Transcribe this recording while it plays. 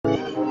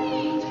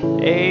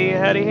Hey,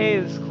 howdy hey,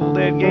 this is Cool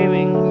Dad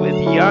Gaming with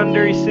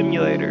Yandere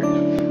Simulator.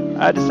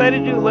 I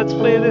decided to do a Let's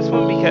Play of this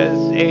one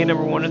because,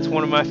 number one, it's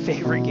one of my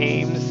favorite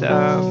games.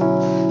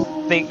 I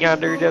think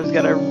Yandere Dev's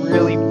got a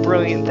really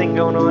brilliant thing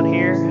going on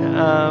here.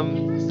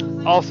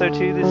 Also,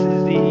 too, this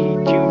is the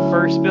June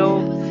 1st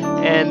build,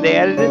 and they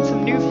added in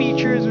some new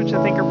features which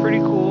I think are pretty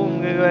cool.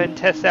 I'm going to go ahead and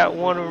test out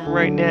one of them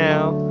right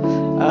now.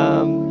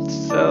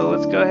 So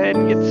let's go ahead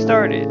and get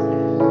started.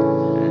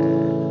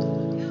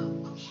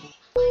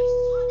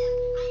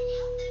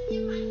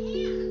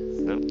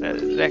 Nope, that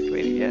isn't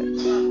activated yet.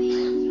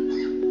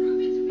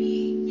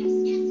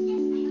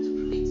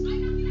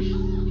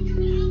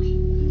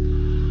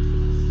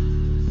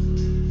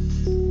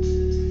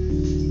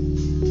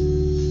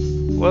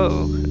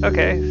 Whoa,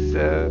 okay,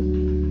 so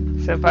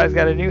Senpai's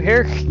got a new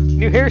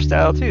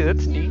hairstyle too,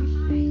 that's neat.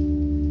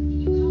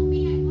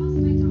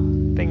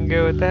 They can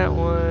go with that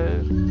one.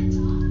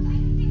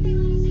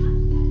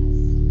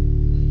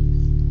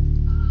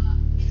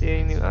 See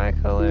any new eye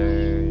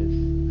colors?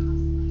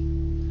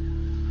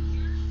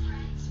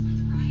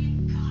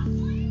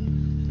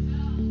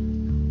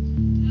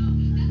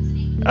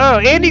 Oh,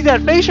 Andy's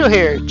got facial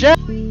hair! Check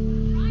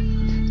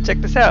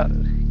this out.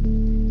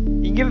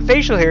 You can give him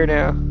facial hair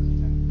now.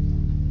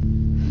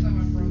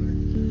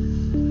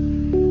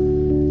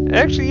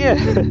 Actually, yeah.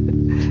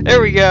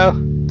 There we go.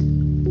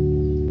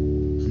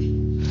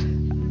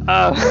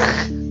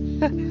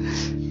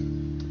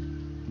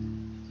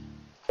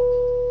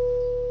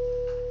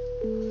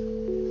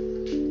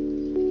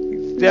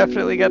 He's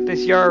definitely got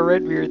this Yara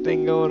Redbeard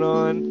thing going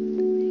on.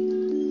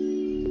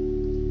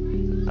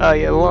 Oh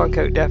yeah, the long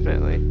coat,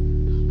 definitely.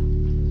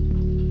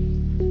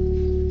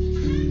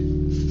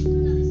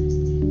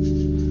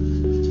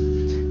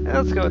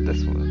 Let's go with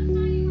this one.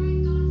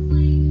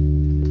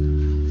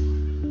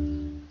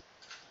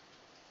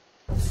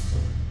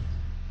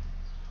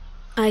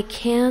 I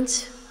can't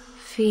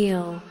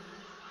feel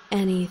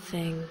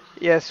anything.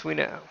 Yes, we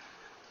know.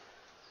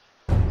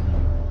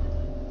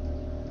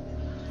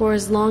 For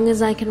as long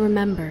as I can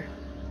remember,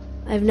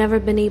 I've never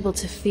been able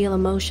to feel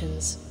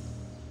emotions.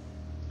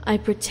 I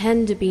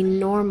pretend to be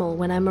normal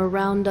when I'm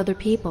around other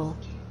people,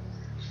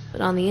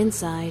 but on the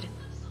inside,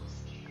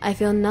 I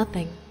feel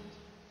nothing.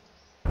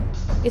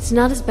 It's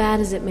not as bad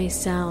as it may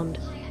sound.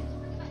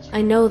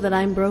 I know that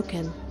I'm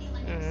broken,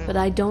 but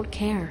I don't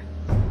care.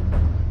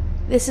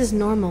 This is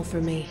normal for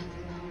me.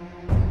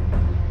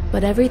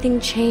 But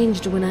everything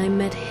changed when I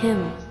met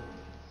him.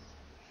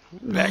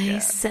 My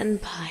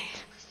senpai.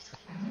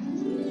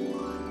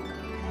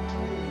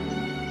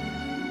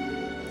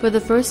 For the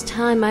first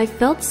time, I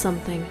felt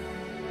something.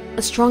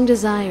 A strong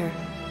desire,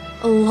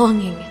 a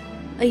longing,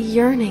 a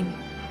yearning,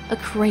 a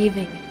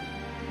craving.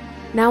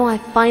 Now I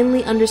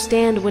finally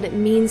understand what it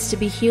means to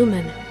be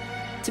human,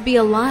 to be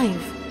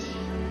alive.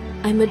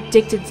 I'm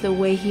addicted to the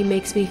way he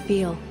makes me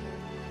feel.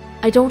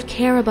 I don't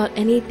care about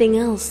anything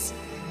else.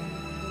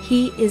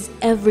 He is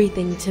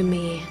everything to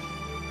me.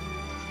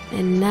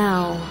 And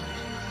now,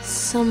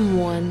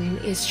 someone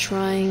is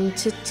trying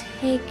to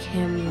take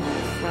him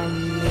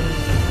from me.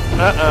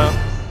 Uh-oh.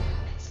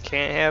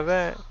 Can't have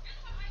that.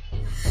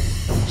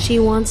 She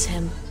wants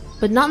him,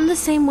 but not in the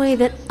same way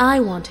that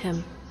I want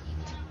him.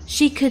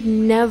 She could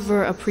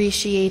never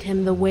appreciate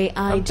him the way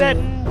I do. I'm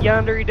betting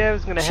Yandere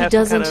Dev's gonna have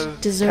some kind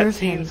of deserve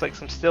him. cutscenes, like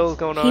some stills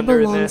going on He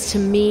during belongs this. to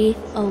me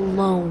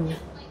alone.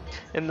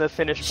 In the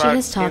finished She product,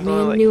 has taught me a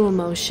like new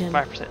emotion.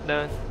 5%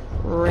 done.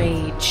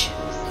 Rage.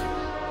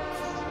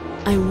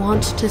 I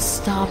want to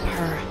stop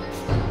her.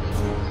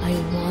 I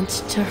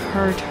want to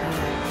hurt her.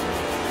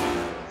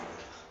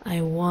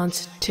 I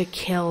want to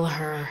kill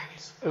her.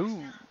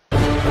 Ooh. Oh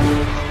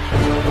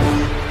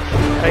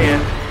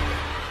yeah.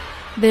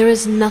 There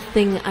is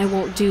nothing I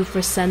won't do for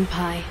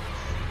Senpai.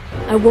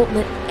 I won't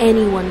let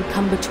anyone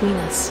come between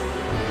us.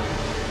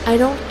 I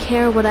don't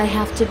care what I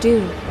have to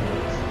do.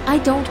 I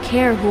don't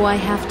care who I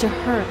have to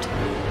hurt.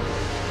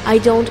 I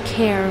don't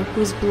care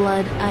whose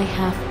blood I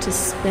have to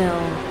spill.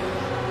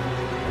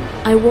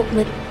 I won't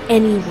let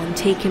anyone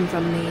take him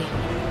from me.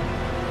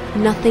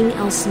 Nothing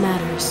else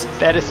matters.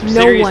 That is some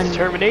no serious one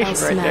determination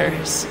else right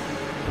matters.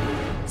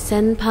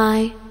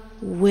 Senpai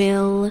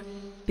will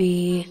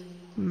be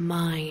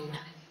mine.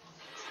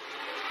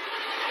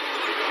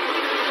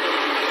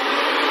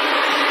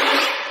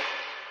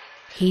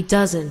 He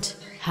doesn't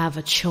have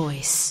a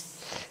choice.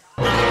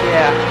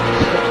 Yeah.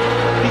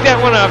 He's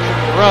got one option: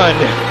 run.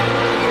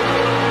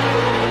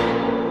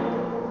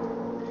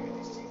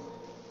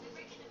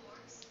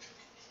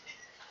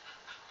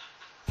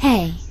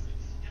 Hey.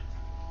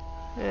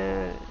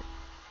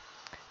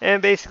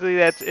 And basically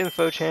that's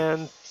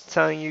Info-chan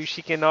telling you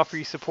she can offer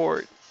you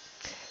support.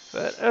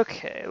 But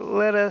okay,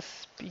 let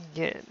us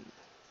begin.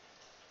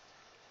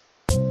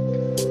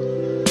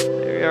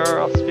 There we are,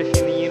 all spiffy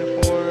in the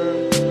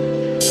uniform.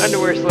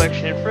 Underwear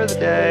selection for the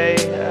day.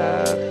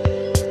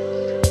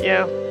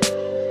 Yeah,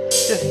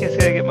 just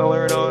gotta get my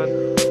learn on.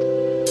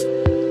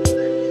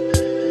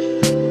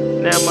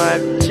 Now my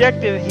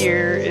objective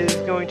here is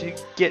going to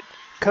get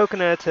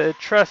Coconut to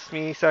trust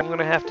me, so I'm going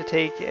to have to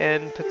take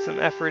and put some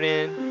effort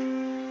in.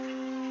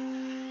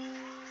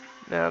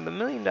 Now the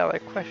 $1,000,000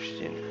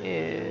 question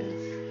is,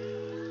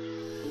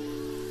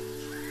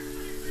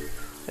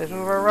 as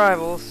one of our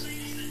rivals,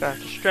 got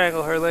to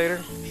strangle her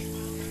later.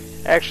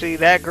 Actually,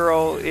 that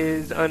girl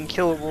is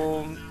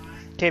unkillable.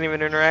 Can't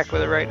even interact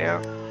with her right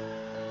now.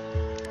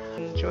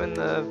 And join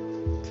the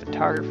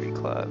photography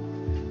club.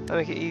 That'll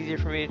make it easier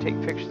for me to take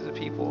pictures of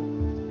people.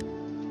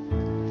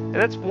 And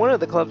that's one of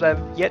the clubs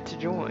I've yet to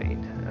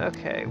join.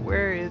 Okay,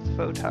 where is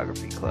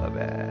photography club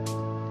at?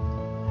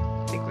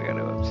 I think we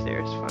gotta go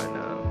upstairs to find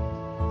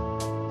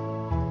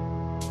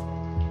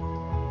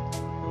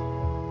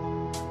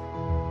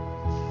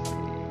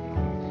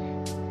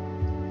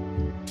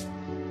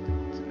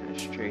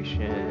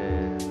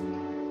administration,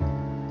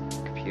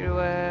 computer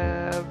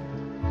lab.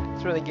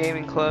 That's where the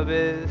gaming club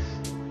is.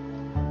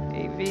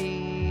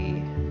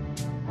 AV.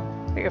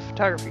 I got a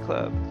photography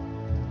club.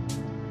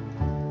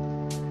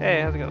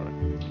 Hey, how's it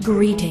going?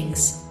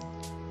 Greetings.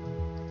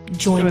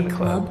 Join the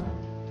club?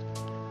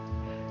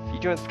 If you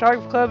join the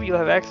photography club, you'll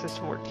have access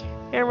to more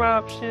camera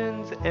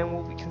options and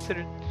will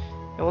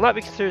not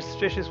be considered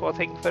suspicious while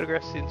taking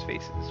photographs of students'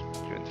 faces.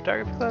 Join the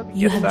photography club?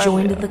 You Yes, have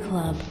joined the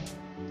club.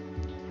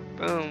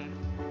 Boom.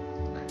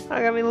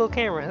 I got me a little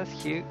camera. That's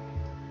cute.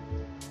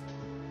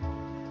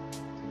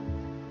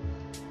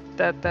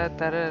 Da da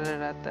da da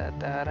da da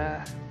da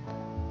da.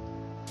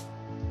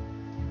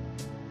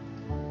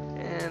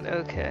 And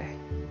okay.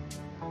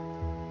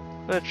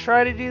 I'm gonna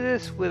try to do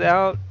this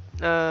without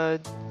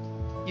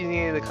using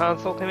any of the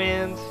console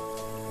commands,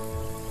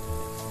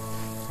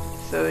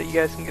 so that you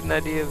guys can get an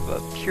idea of a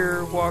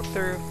pure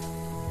walkthrough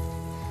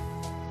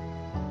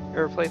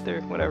or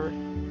playthrough, whatever.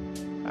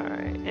 All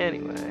right.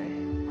 Anyway.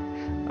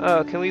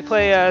 Oh, can we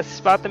play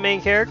spot the main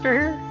character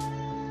here?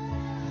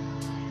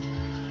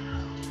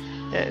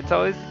 Yeah, it's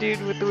always the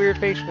dude with the weird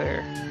facial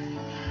hair.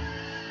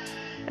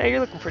 Hey, you're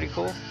looking pretty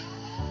cool.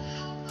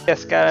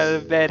 Just got out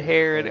of bed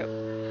hair and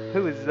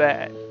who is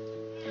that?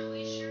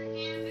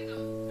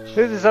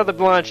 Who's this other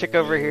blonde chick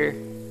over here?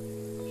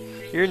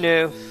 You're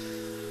new.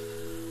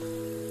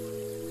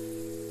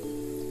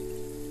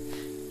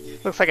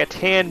 Looks like a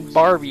tan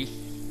Barbie.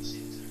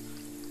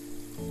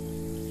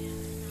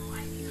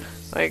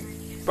 Like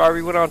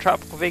Barbie went on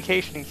tropical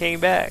vacation and came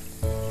back.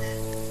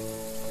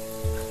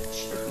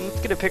 Let's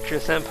get a picture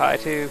of Sempai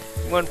too.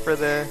 One for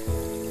the...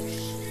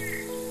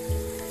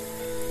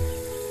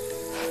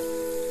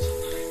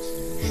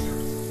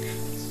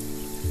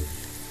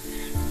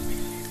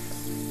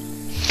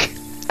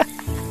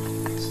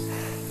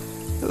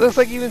 It looks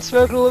like you've been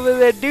smoking a little bit of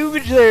that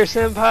doobage there,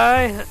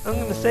 Senpai. I'm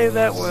gonna save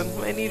that one.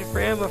 I need it for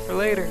ammo for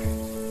later.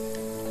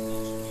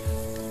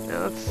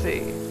 Now let's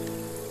see.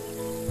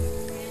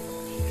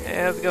 Hey,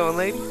 how's it going,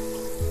 lady?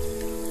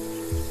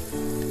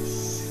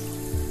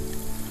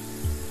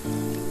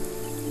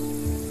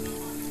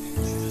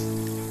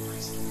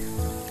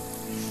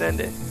 Send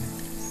it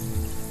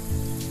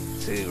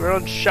to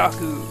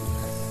Ronshaku.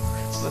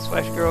 Most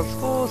flash girl in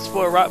school,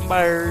 spoiled rotten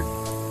by her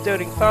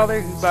doting father,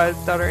 who buys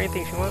his daughter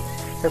anything she wants.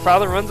 Her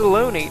father runs a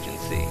loan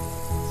agency.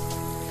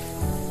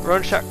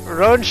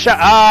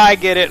 I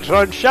get it.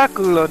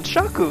 Ronshaku.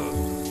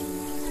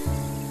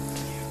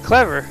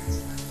 Clever.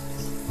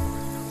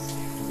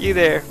 You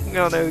there. We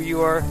all know who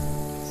you are.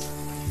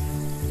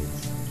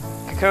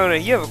 Kakona,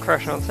 you have a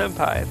crush on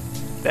Senpai.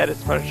 That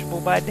is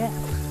punishable by death.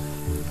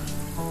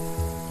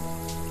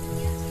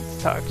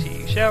 Let's talk to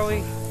you, shall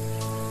we?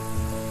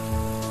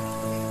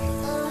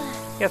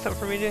 You got something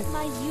for me, Jay?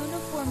 My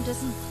uniform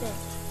doesn't fit.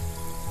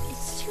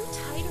 It's too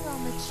tight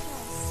around the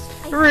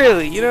chest.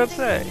 Really? You don't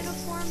say.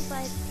 Uniform,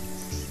 but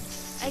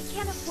I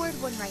can't afford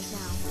one right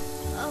now.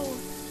 Oh,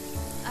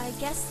 I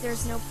guess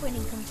there's no point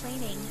in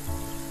complaining.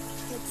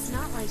 It's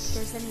not like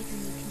there's anything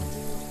you can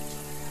do.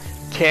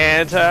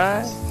 Can't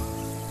I?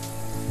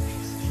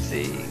 Let's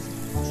see.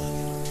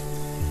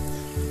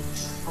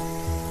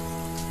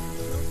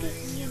 You'll get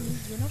me a new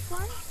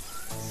uniform?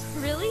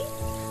 Really?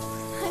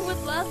 I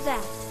would love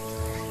that.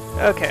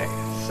 Okay,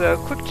 so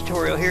quick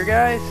tutorial here,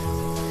 guys.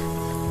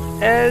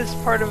 As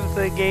part of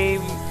the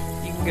game,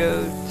 you can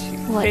go to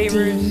What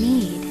favors. do you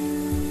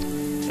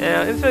need?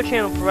 Now, info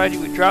channel provides you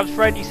with drops,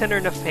 provided you send her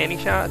enough panty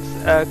shots.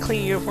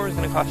 Clean uniform is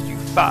going to cost you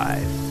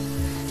 5.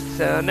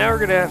 So now we're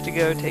going to have to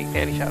go take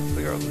panty shots for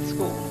the girls in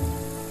school.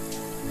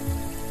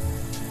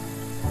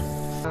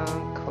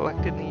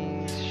 Collecting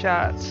these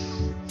shots.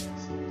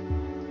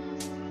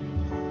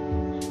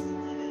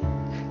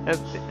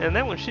 And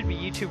that one should be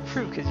YouTube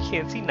approved because you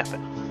can't see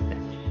nothing.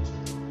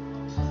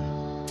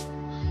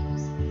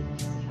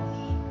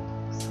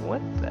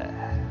 What the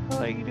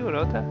hell are you doing,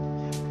 Ota?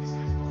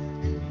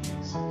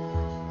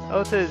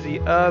 Ota is the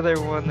other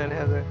one that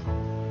has a...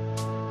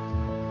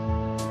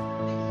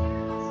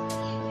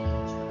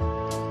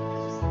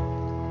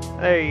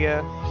 There you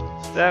go.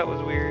 That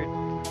was weird.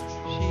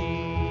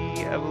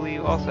 She, I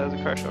believe, also has a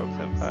crush on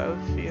Senpai.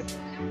 Let's see if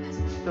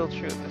it's still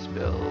true in this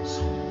build.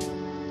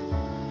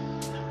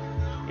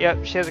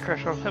 Yep, she has a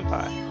crush on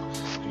Senpai.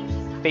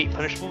 Fate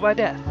punishable by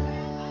death.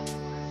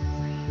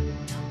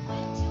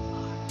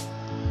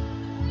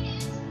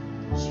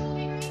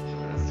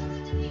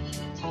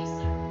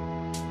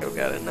 we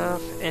got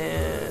enough,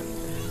 and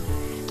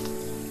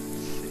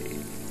let's see.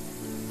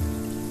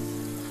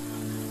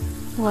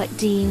 What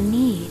do you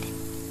need?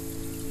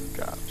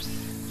 Drops.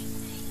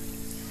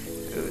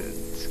 Ooh,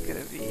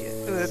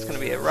 that's gonna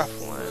be a rough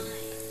one.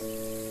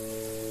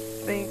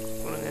 I think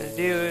what I'm gonna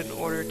do in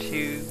order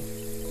to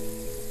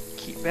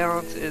keep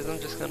balance is I'm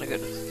just gonna go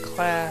to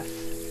class,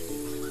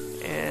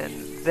 and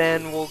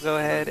then we'll go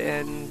ahead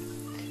and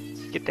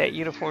get that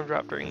uniform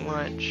drop during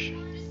lunch.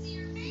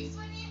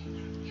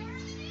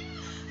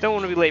 Don't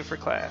want to be late for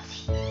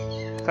class.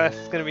 Class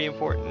is gonna be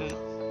important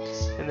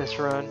in this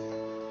run.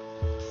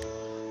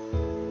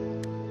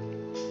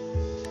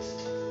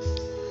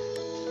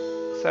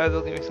 Besides,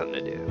 they'll give me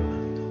something to do.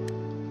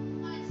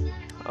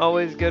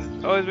 Always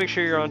make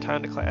sure you're on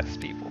time to class,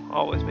 people.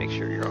 Always make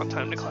sure you're on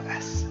time to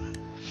class.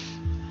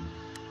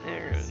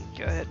 There,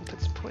 go ahead and put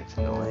some points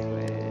in the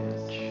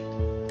language.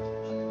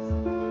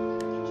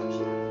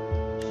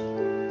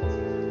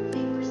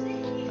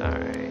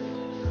 Alright.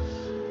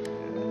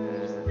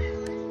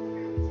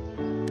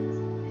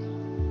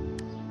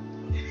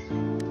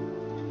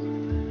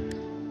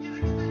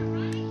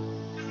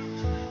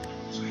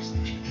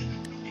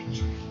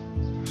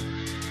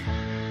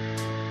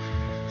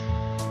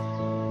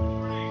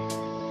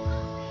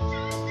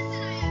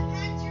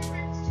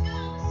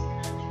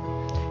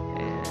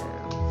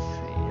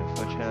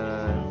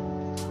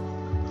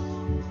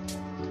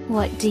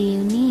 What do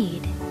you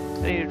need?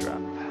 I need a drop.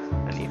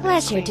 I need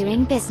Pleasure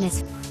doing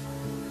business.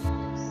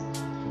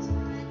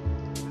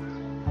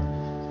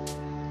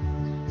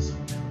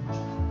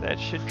 That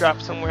should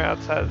drop somewhere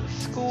outside of the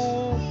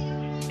school.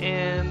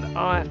 And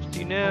all I have to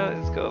do now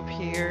is go up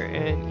here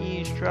and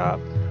eavesdrop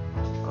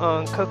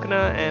on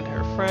Coconut and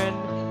her friend.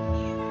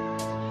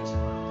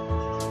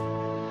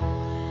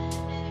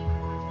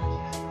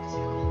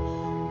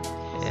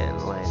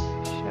 And life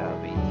shall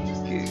be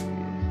good.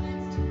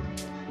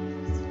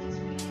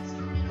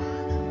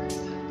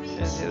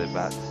 And the other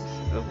box.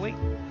 Oh wait,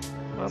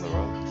 I'm on the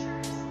wrong.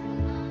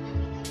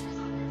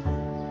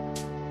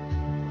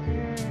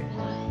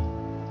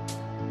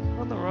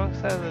 On the wrong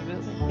side of the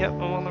building. Yep,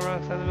 I'm on the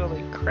wrong side of the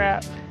building.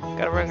 Crap.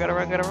 Gotta run, gotta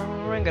run, gotta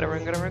run, run, gotta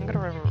run, gotta run, gotta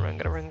run, run,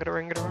 gotta run, gotta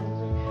run, gotta run,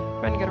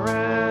 run, gotta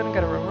run,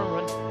 gotta run, run,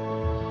 run.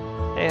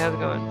 Hey, how's it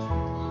going?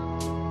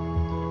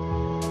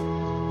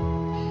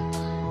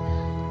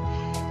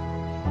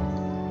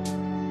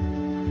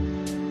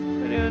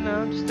 What am I doing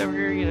now? I'm just over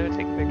here, you know,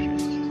 taking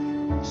pictures.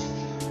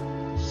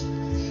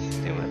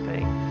 Doing my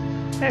thing.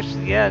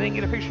 Actually, yeah, I didn't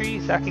get a picture of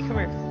you, Saki. Come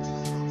here.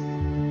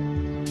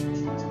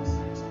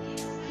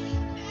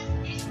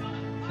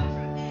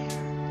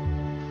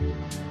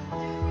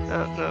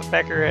 Oh, no,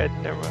 back her head.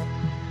 Never mind.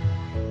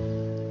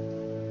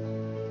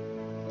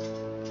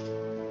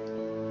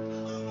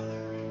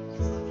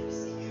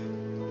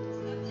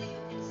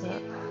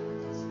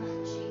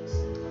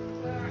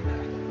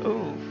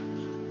 Ooh,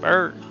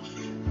 bird.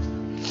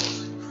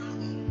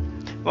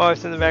 I'm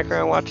always in the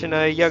background watching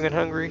Young and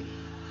Hungry.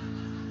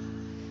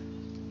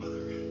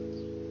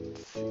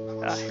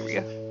 Ah, here we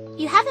go.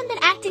 You haven't been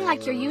acting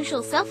like your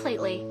usual self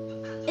lately.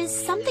 Is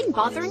something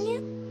bothering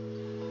you?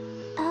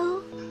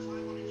 Oh,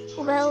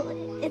 well,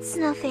 it's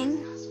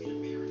nothing.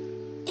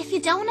 If you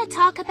don't want to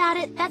talk about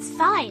it, that's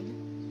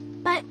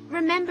fine. But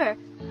remember,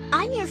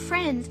 I'm your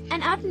friend,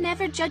 and I'd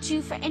never judge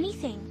you for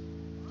anything.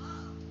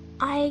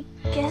 I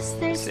guess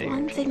there's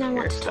one thing I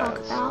want to talk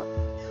about.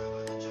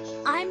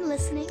 I'm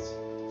listening.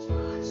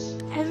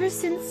 Ever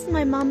since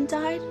my mom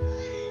died,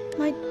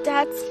 my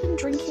dad's been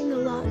drinking a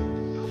lot.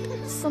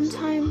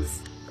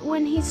 Sometimes,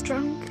 when he's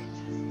drunk,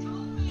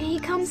 he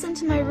comes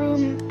into my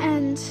room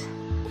and...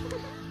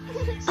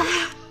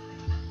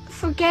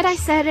 forget I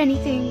said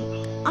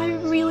anything. I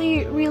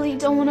really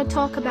don't want to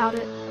talk about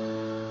it.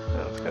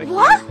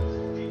 What?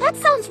 That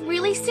sounds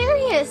really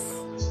serious.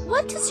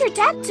 What does your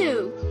dad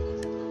do?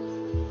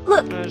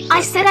 Look,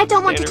 I said I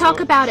don't want to talk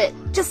about it.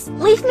 Just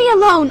leave me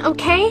alone,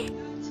 okay?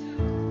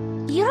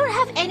 You don't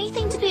have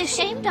anything to be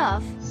ashamed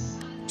of.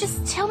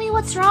 Just tell me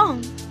what's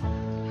wrong.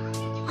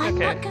 I'm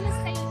not gonna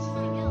say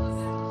anything else.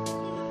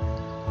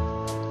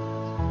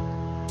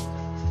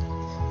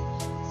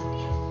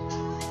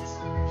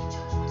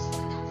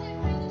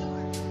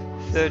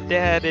 So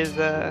Dad is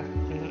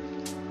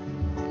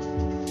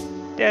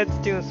Dad's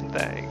doing some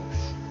things.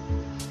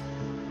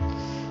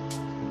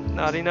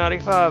 Naughty, naughty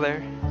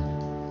father.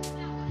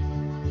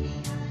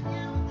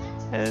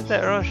 And it's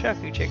that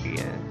Ronshaku chick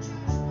again.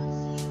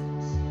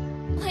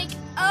 Like,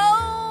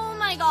 oh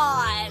my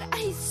god,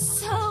 I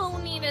so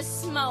need a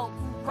smoke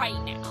right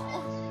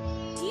now.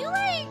 Do you,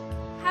 like,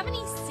 have any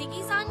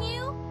ciggies on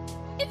you?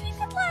 If you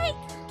could, like,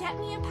 get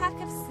me a pack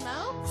of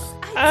smokes,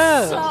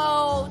 I'd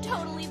so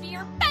totally be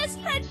your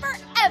best friend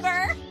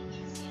forever.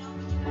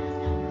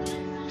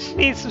 She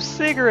needs some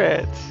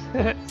cigarettes.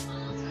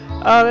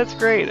 Oh, that's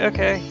great.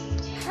 Okay.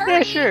 Hurry.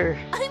 Yeah, sure.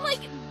 I'm, like,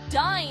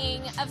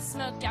 dying of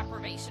smoke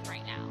deprivation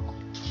right now.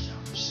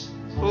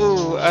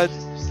 Ooh, I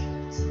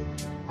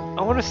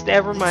want to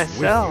stab her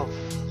myself.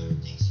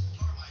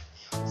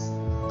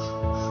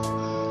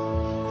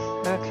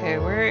 Okay,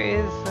 where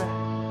is the...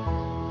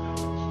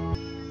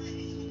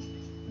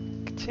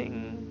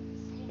 ting.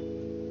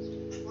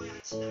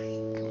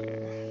 Come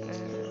here.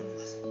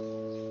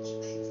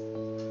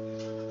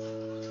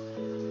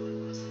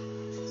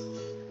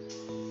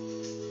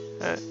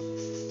 Yes.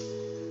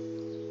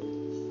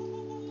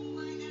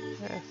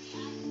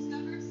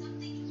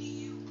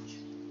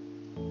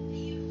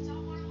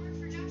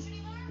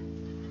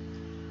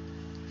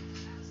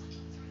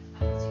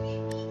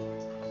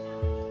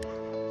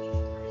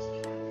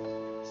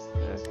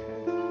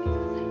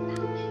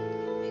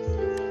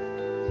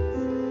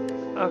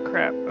 Oh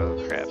crap,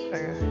 oh crap.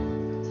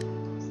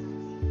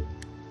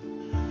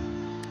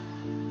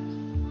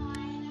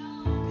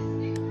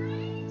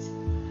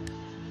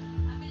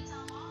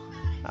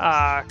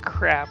 Ah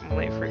crap, I'm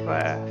late for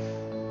class.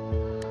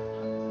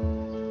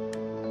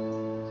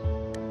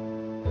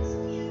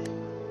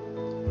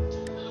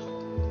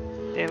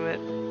 Damn it.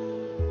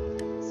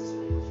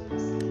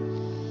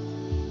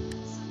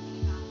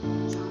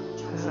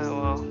 Oh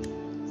well.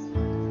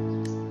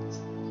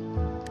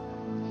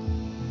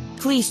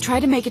 Please try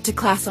to make it to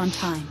class on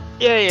time.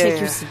 Yeah. Take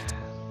your seat.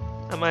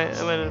 I might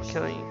end up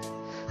killing you.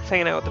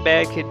 Hanging out with the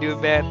bad kid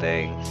doing bad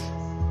things.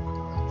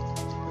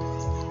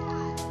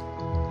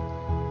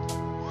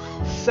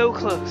 So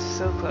close,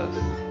 so close.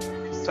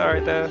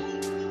 Sorry though.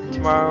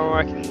 Tomorrow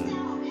I can.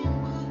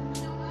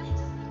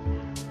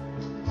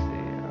 Let's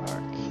see,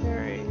 our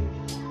carry.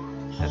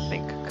 I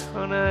think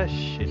Kona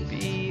should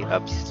be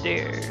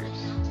upstairs.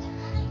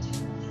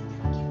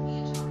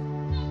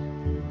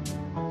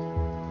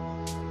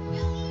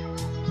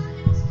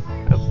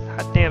 Oh,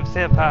 hot damn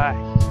Sempai.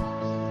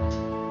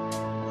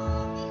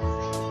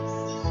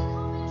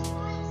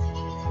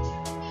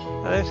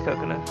 Oh, there's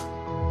Coconut.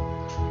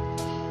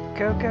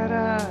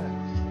 Coconut!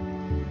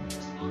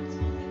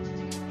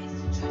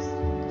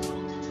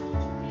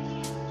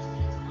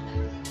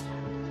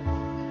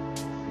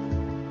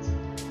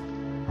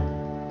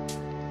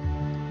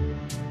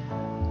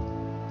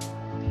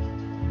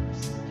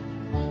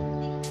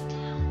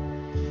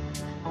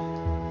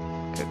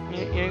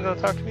 You ain't gonna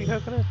talk to me,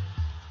 Coconut?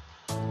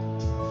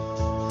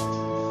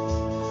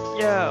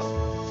 Yo!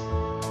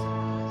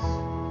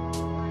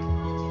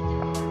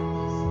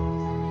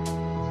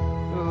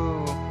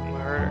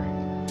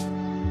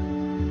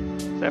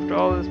 After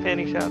all those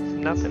panty shots,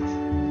 nothing.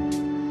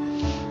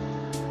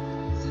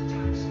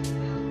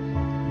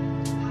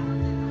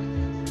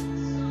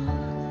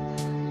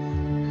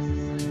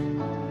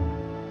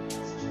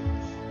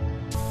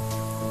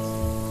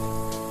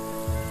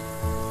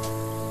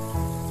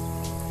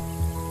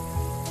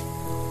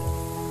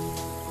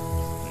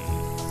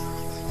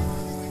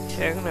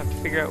 Okay, I'm gonna have to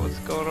figure out what's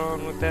going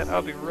on with that.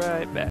 I'll be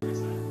right back.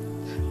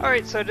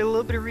 Alright, so I did a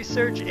little bit of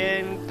research,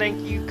 and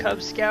thank you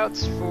Cub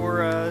Scouts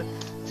for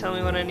tell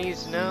me what I need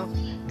to know.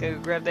 Go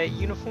grab that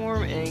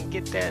uniform and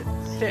get that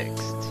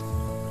fixed.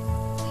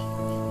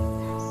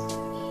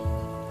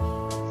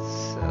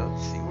 So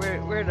let's see,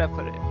 where did I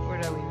put it? Where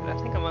did I leave it? I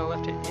think I might have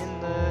left it in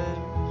the.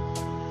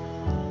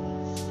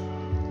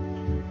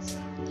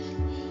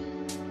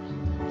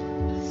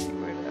 Let's see,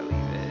 where did I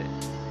leave it?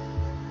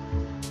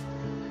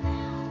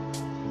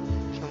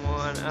 Come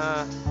on,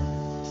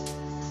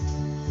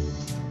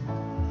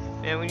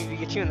 man, we need to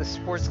get you in the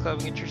sports club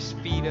and get your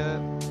speed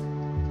up.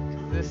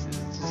 This is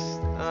just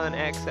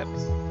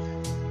unacceptable.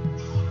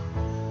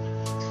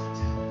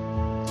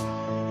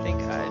 I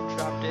think I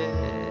dropped it.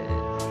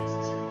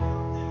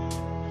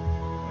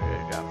 Where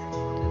did I drop it?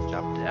 Just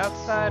dropped it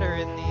outside or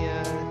in the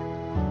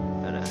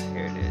oh no,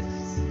 here it is.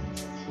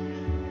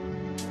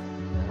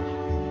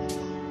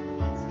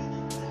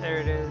 There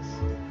it is.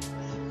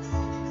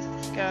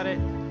 Got it.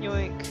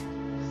 Yoink.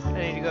 I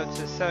need to go up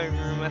to the sewing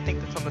room. I think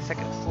that's on the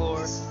second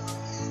floor.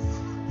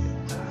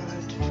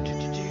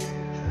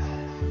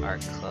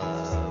 Art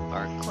club,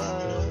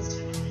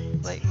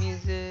 light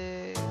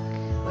music,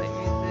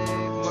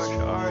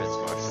 martial arts,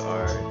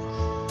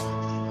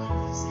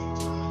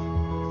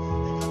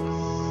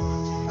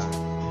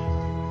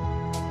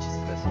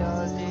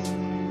 sociology,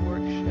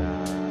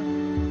 workshop,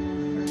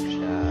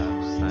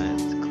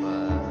 science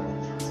club.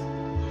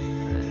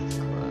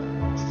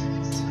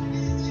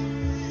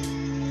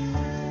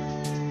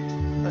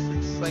 Unless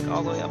it's like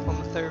all the way up on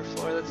the third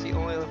floor, that's the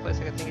only other place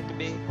I can think it to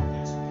be.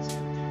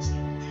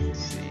 Let's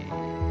see.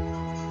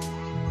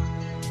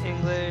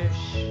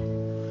 English,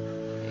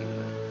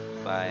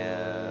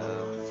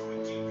 bio,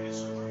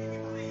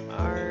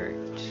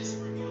 art,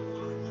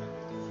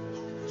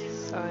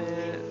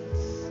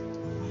 science,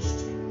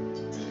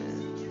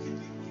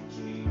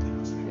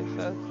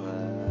 info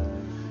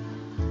club,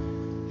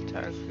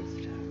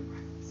 photography,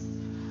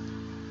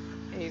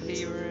 AV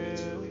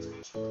room,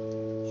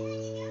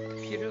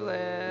 computer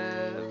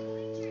lab,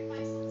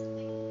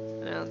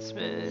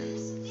 announcements.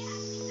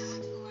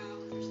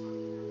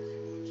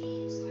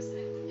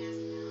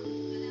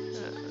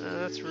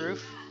 That's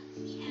roof.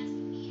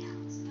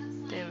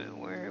 Damn it,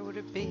 where would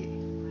it be?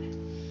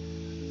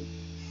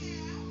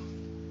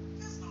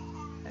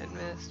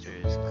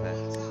 Headmasters,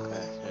 classroom.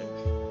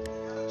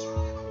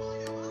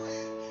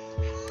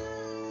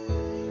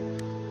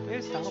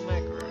 There's the whole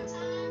macro room.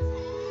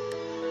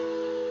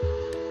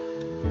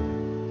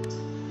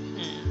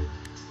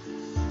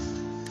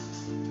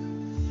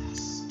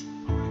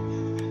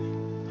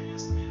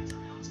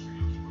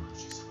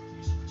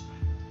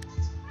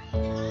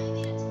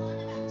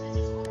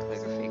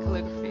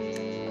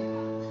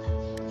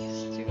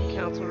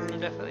 council room,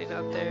 definitely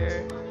not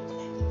there.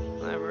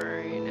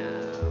 Library, no.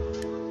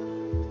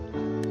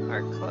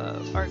 Art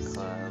club,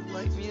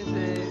 light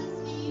music,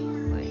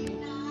 lighting.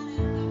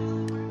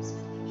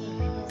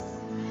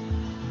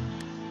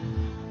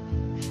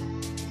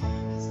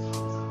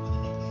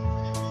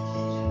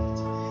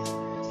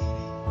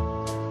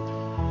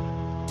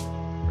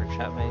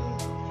 Workshop maybe?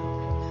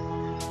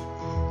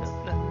 Nope,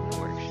 nothing in the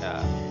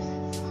workshop.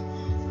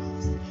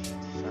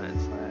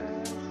 Science lab.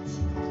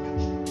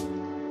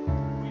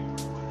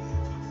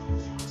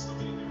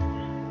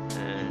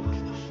 And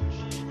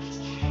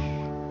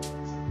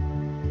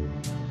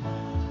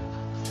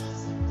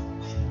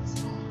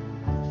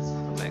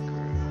comic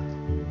room.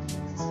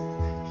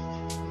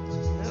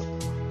 Nope.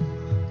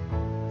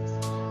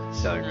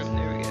 Selling room,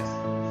 there we go.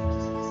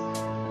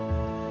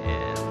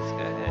 And let's go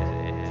ahead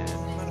and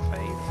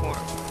modify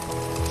uniform.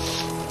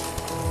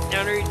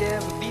 Now ready to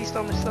have a beast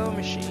on the sewing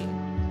machine.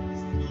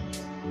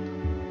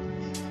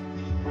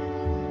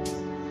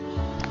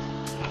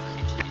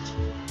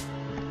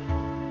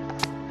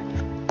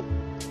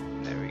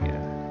 There we go.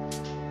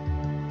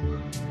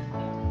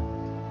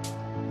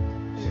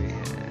 There we go.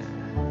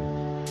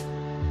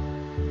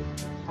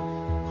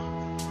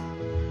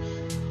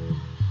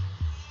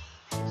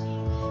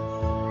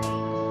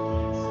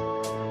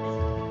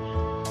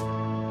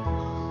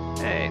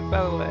 Hey,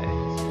 by the way.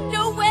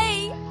 No way!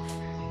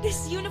 This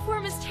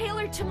uniform is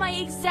tailored to my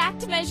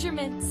exact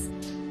measurements.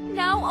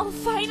 Now I'll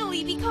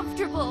finally be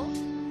comfortable.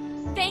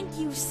 Thank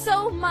you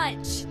so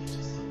much.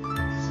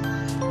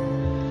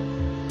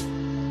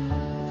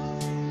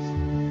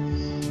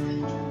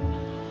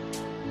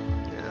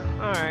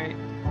 Yeah, alright.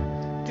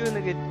 Doing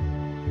a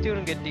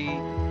good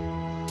deed.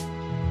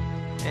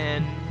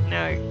 And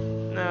now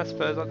I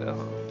suppose I'll go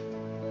home.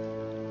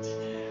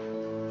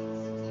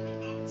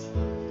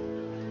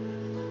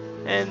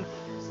 And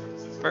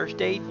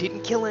first aid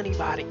didn't kill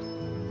anybody.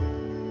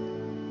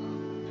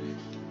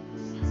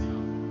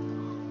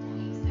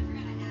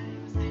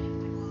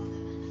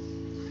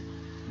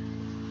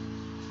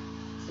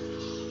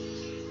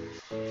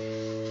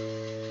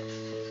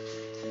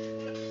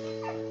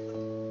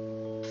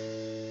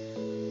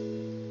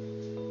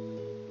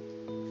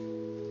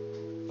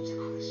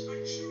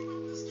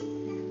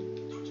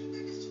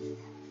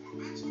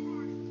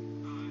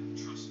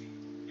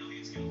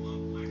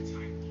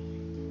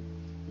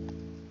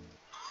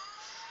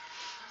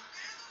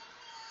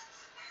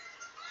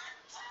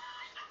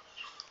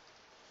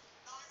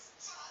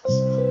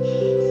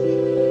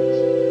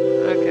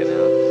 Okay,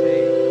 now let's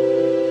see.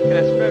 Can I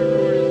spread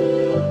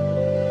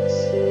rumors?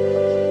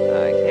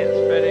 I can't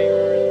spread any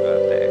rumors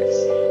about this.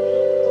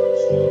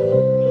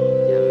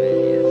 Yeah,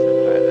 maybe it's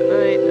by the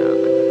night. No, I'm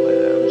not gonna play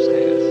that. I'm just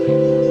gonna go to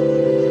sleep.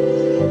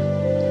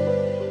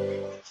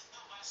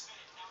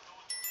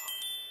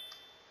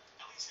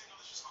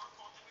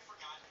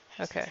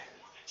 Okay.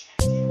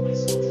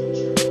 Jeans,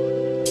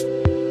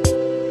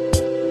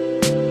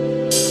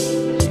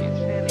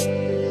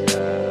 panties,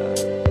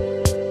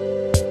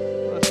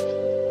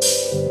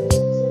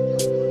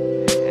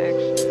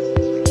 action.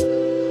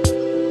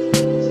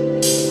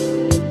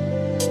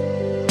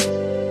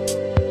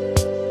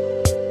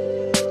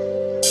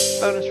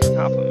 Bonus for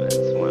compliments,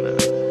 why not?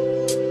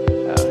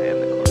 Oh, and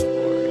the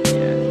corkboard,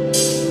 yeah.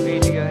 We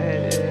need to go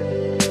ahead and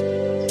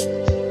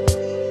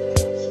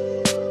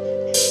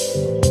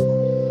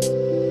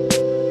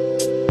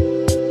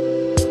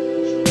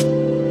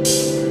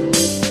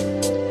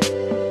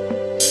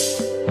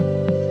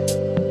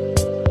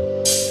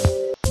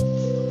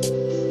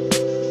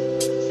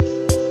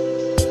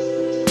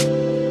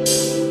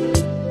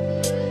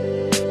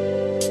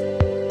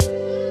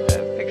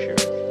that picture of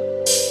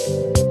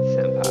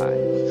Sempai.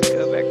 Let's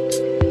go back to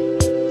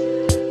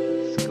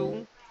school.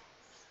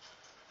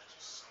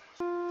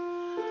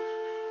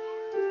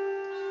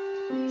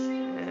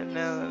 And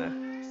now that I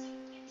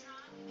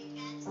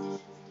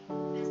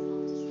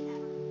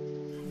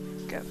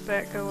got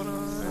that going on,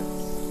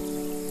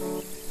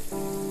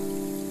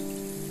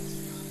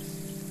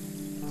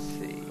 let's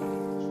see.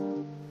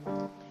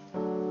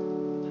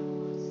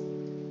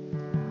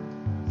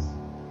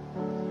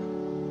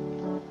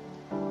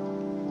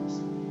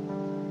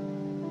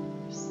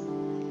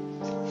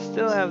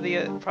 Still have the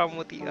problem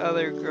with the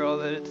other girl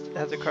that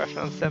has a crush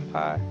on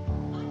Senpai,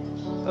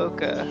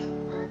 Oka.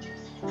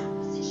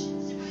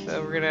 So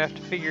we're gonna have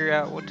to figure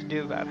out what to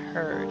do about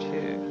her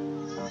too.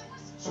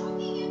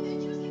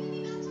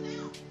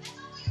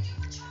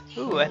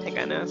 Ooh, I think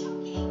I know.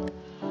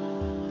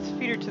 Let's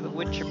feed her to the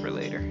wood chipper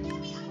later.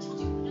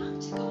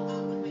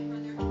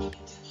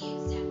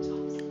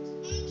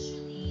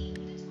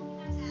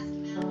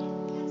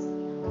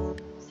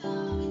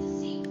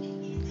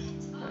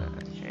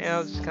 Yeah,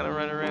 I'll just kind of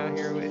run around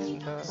here wasting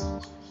time.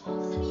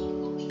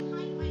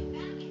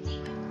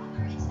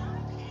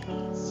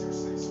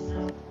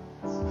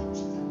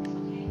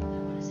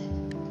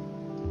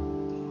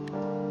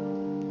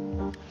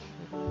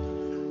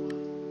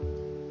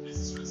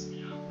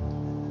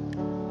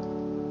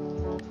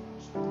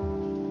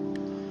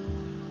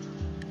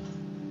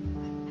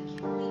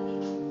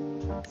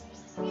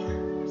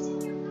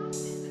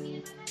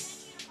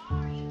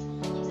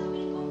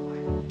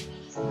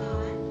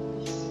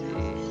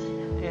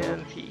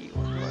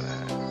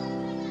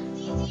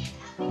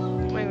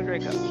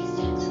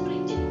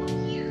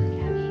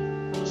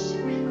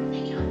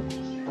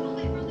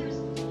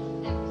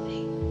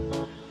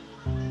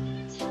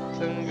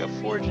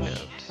 forge a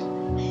note.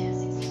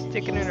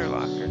 Stick it in her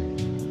locker.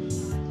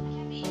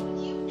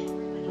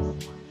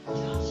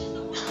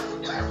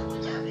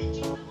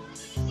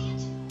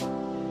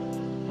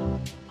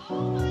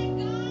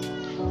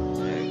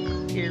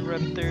 Here,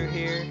 run through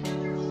here.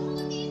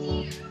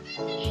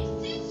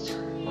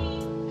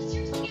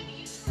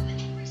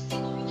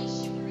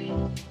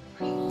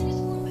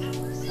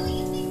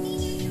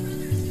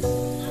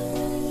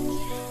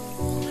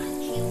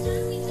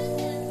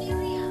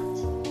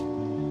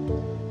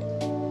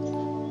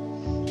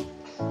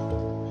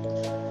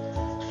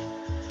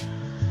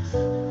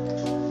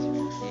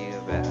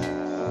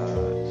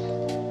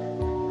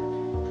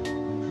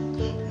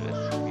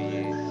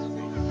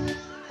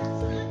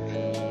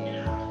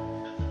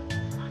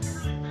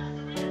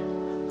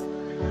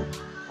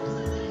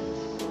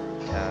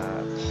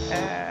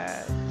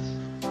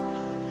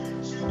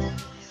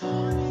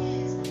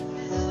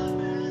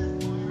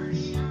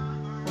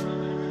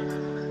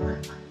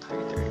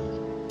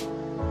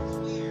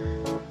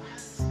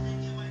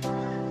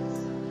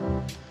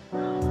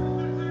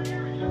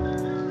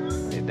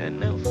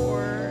 Note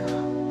for her.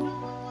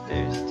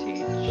 There's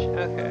teach.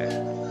 Okay.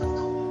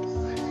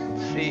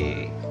 Let's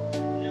see.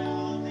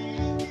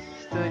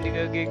 Still need to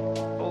go get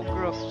old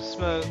girl some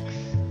smokes.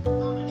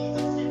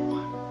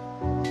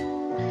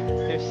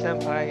 There's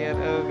Sempai again.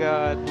 Oh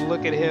god,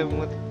 look at him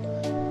with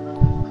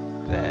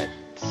that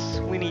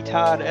Sweeney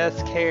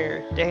Todd-esque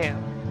hair.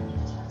 Damn.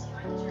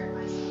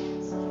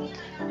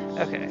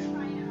 Okay.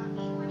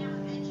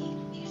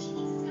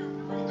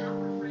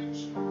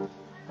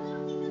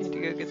 Need to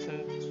go get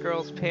some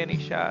girls' panty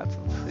shots.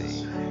 Let's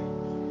see.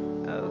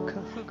 Oh,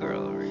 Kung Fu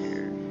girl over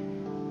here.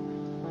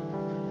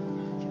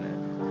 Can I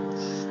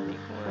sneak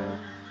one?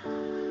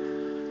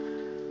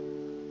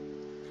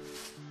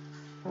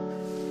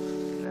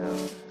 No.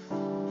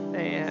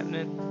 That ain't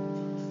happening.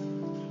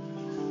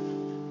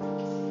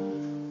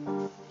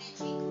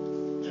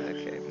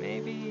 Okay,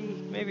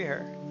 maybe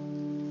her.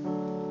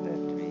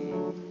 That'd be...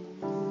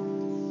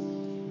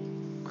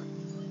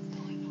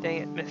 Dang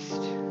it,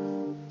 missed.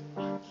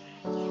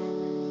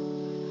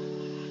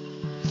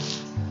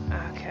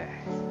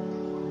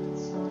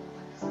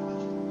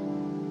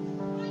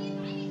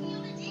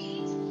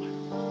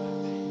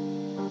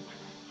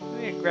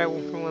 Grab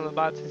one from one of the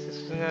boxes. This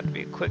is going to have to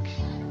be a quick.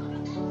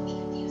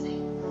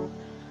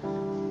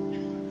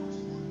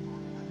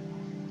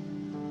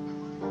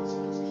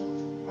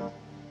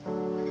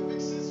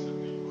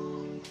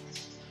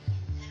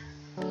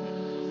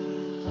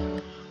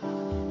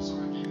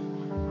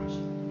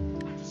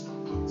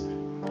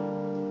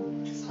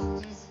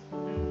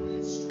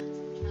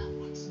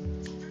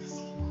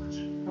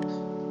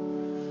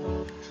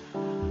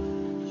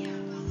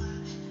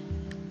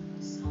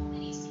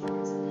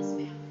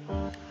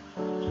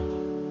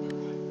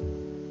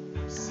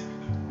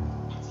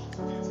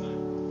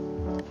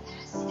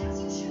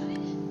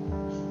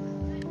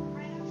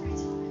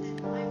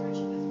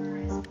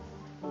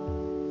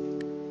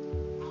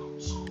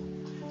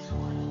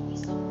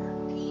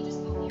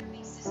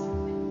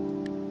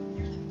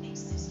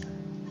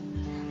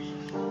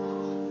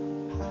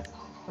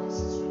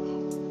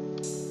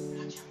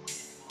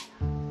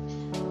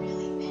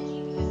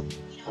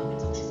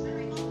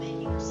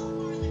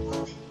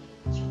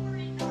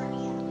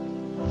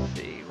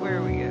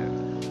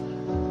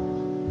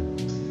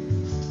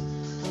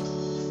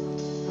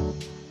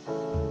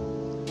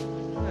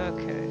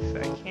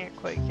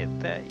 Quite get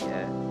that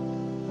yet.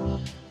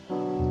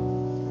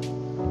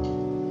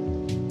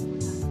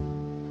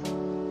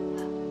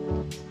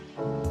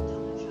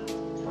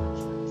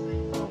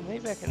 Oh,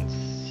 maybe I can.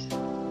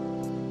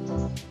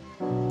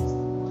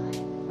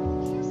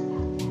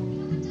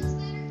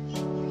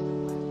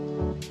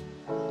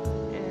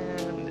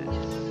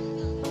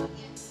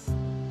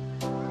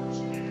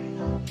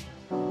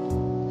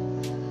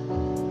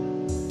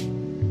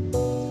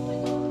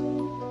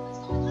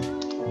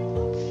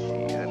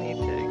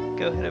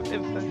 Go hit up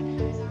info.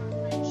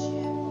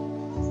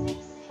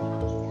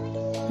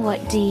 What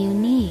do you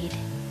need?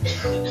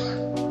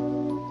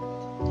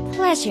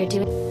 Pleasure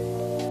doing.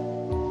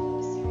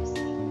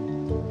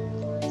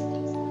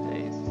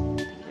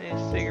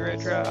 Nice cigarette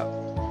drop.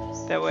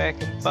 That way I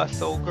can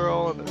bust old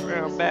girl in the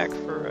round back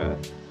for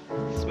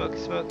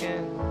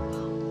smoking.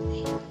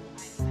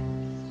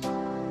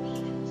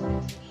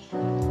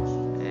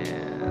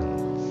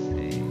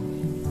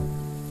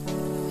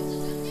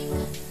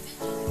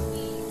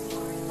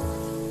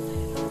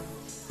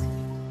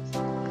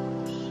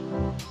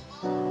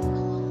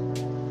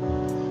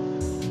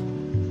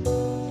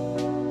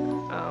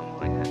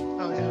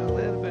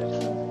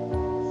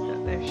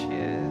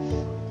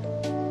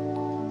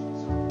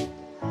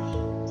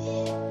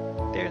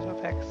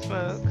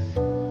 Smokes.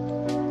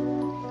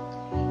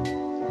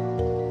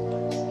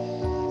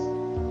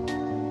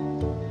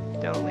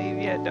 Don't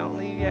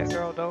leave yet,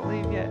 girl, don't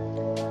leave yet.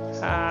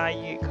 Ah,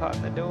 you get caught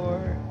in the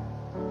door.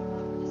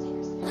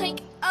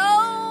 Like,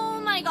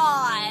 oh my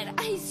god,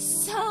 I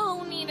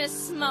so need a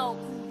smoke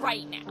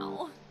right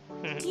now.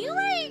 Do you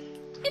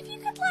if you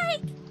could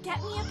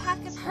get me a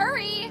pack of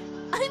hurry?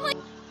 I'm like...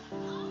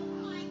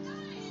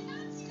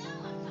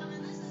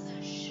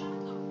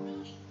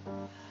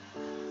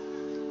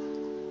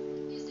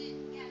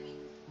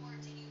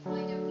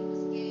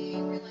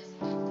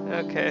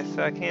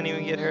 so I can't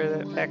even get her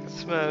that pack of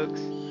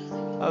smokes.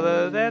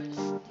 Although that's,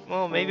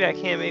 well, maybe I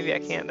can, maybe I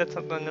can't. That's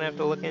something I'm gonna have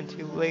to look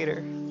into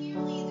later.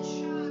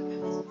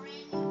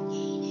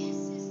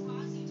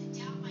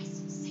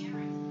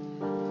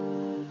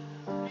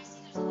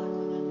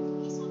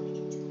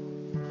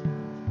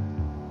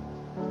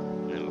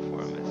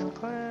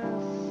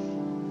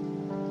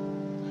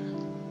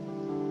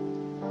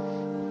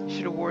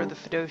 Should have wore the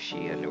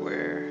Fidoshi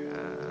underwear.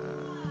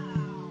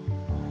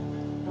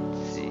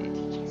 Let's see.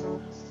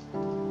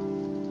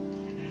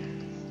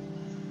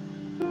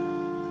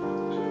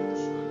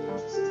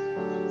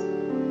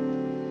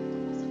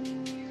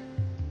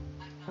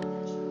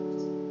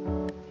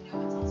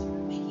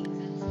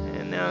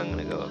 And now I'm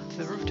gonna go up to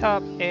the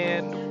rooftop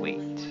and wait.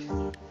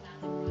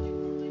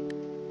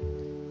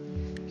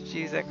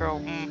 Jeez, that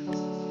girl.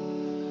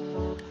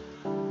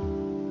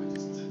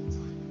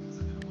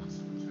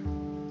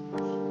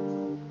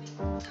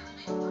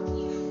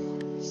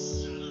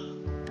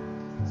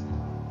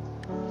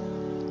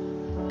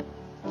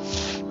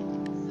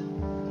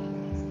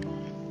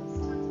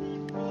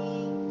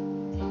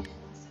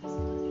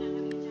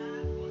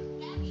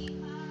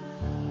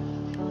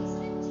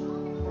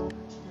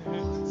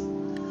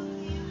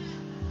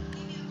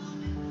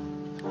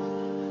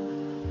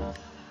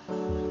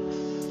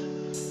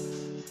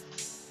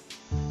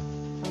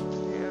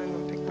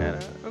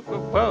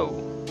 Whoa!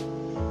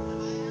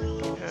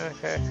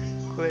 Okay,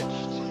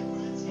 glitched.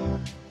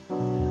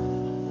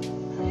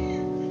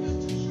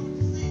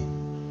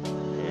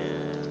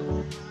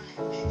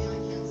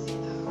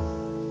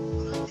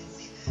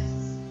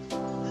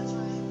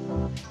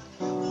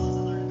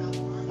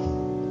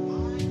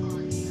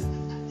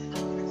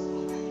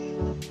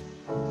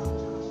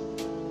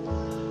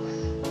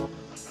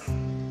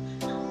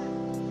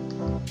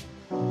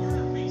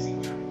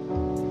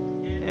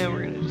 And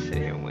we're gonna just sit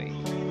here and wait.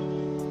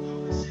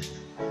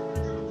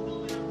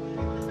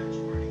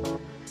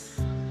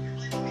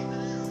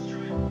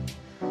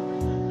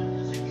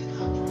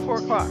 4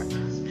 o'clock.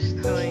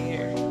 Still ain't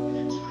here.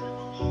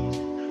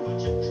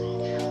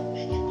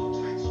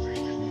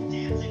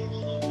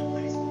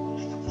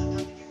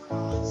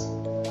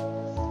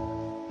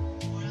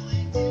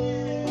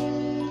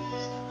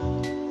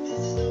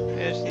 I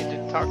just need to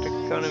talk to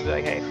Kona and be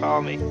like, hey,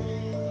 follow me.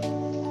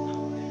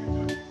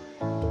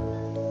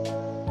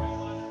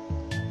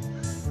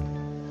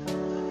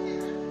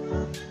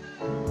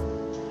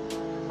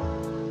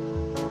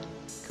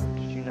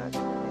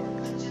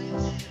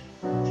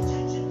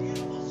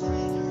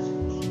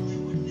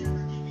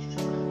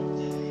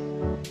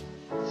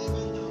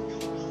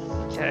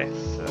 Okay,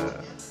 so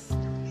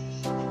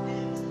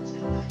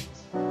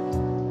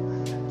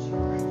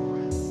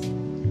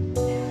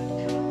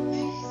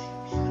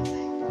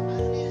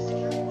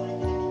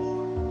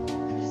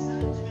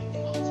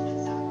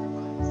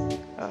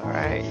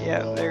alright,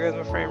 yeah, there goes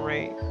my frame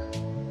rate.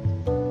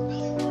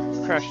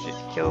 Crushed it,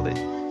 killed it,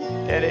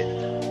 dead it.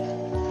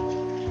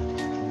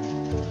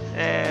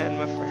 And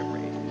my frame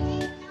rate.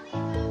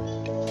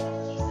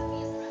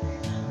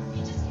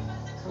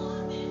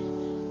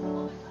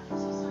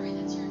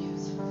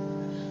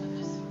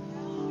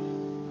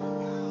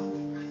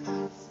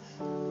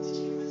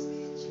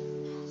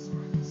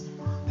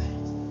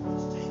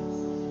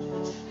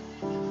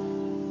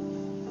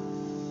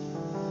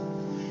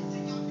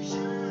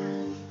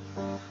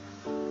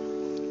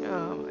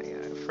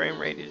 Frame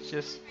rate is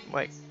just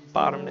like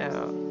bottomed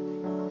out.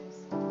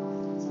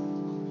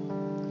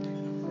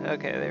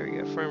 Okay, there we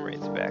go. Frame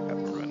rate's back up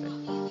and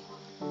running.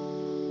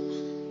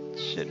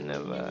 Shouldn't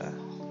have.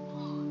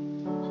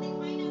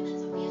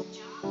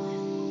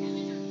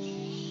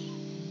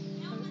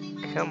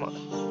 Come on.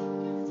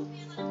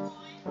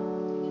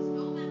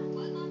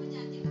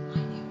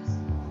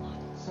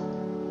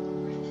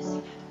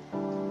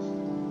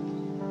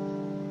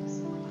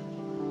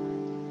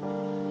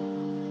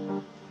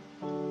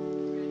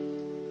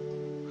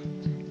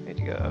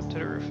 Go up to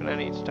the roof and I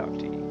need to talk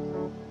to you.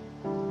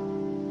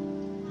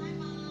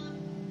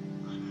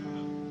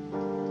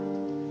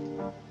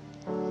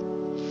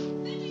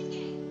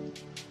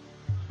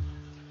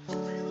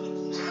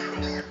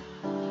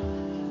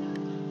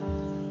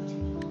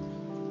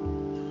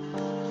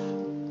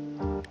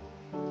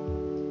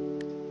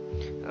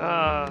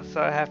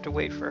 So I have to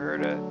wait for her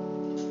to...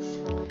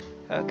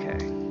 Okay.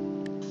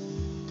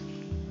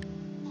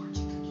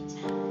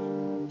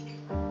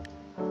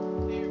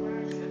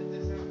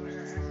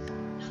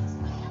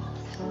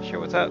 Sure,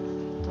 what's up?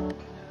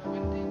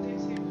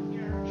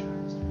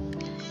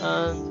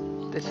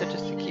 They said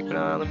just to keep an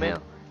eye on the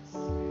mail.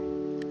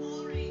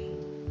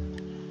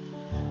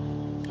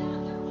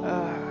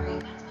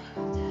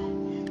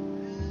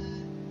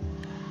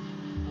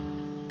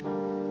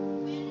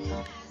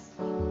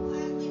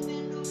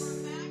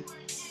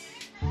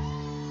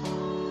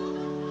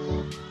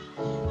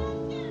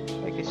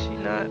 Like, is she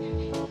not?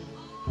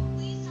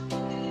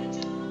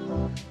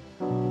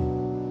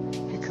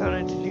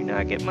 Conan, did you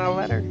not get my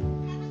letter?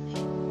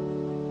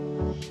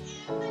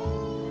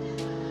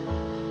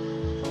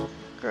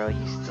 Girl,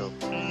 you still...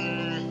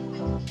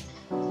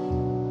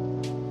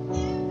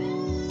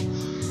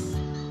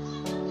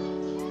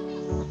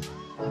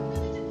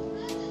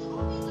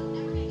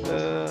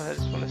 I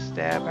just want to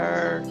stab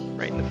her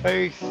right in the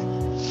face.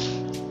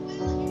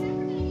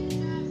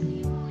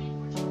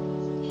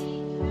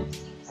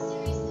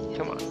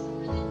 Come on.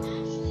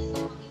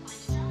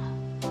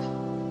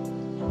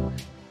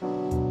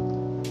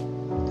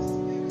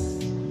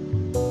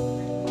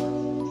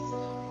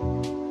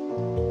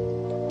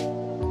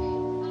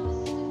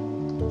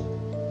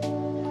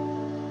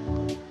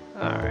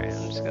 Alright,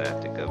 I'm just gonna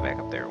have to go back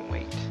up there and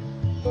wait.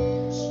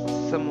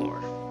 Some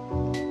more.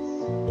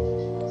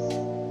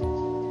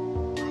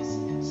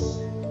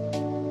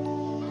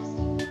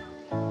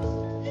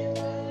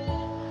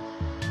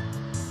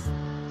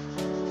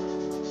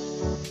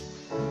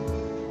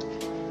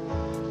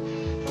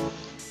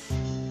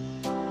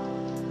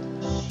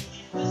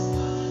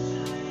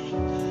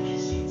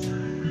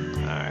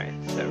 Alright,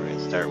 so we're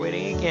gonna start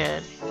waiting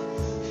again.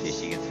 See if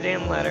she gets the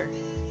damn letter.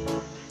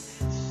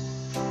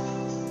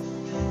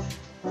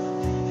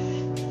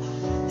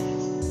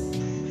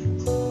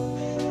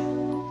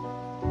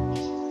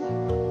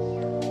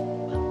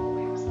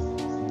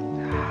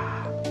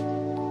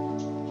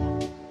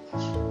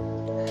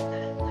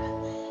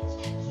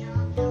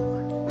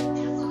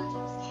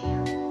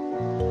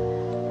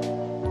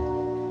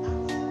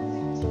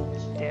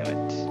 Damn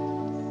it.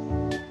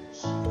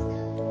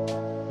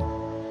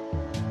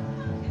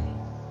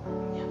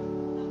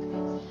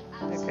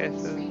 Okay,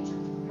 so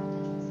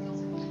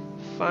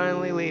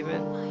finally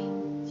leaving.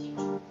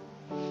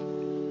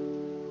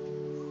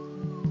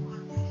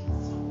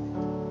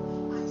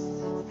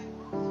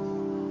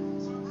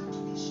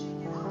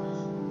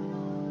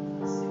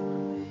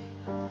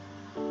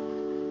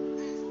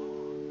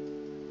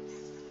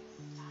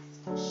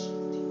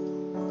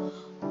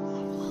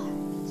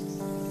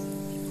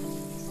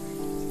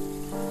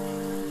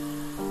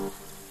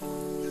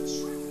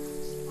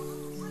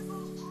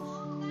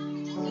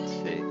 Let's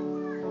see.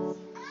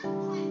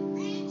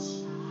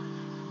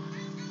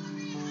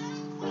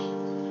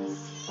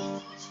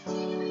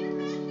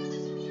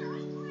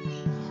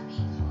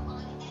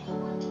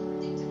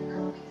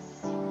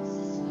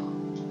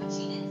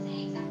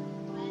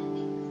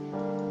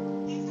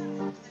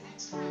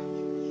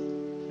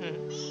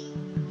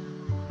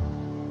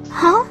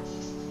 Huh?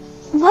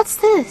 What's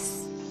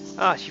this?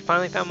 Ah, she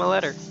finally found my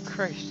letter.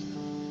 Christ.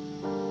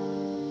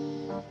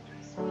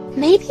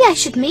 Maybe I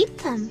should meet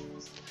them.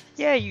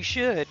 Yeah, you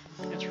should.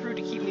 It's rude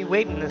to keep me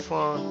waiting this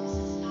long.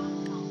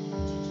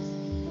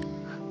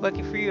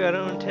 Lucky for you, I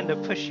don't intend to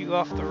push you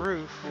off the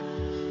roof.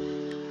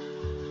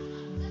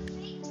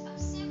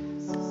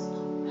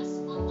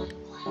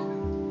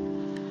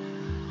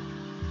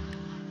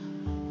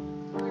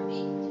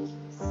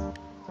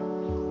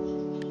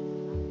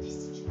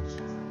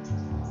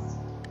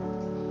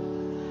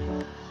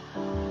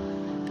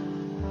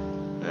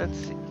 Let's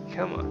see.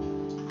 Come on.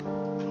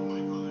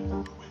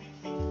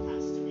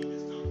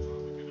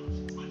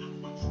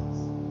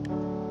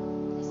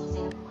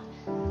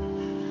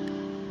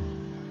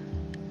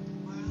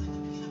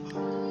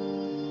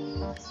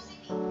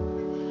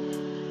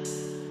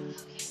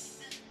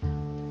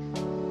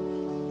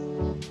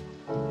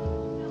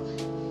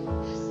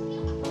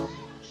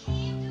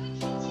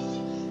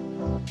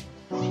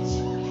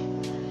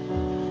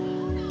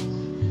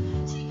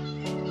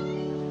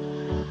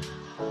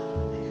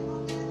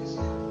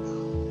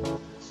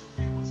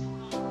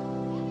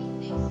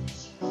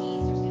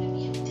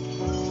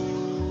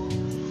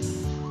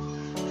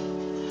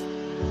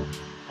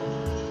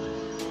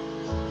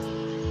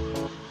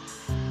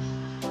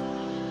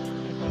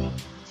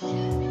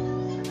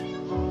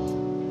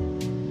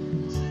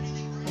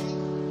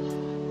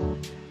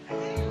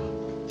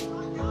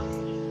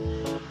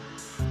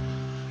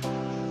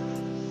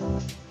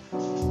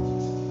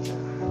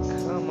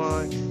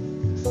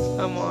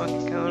 Come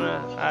on,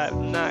 Kona. I've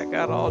not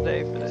got all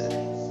day for this.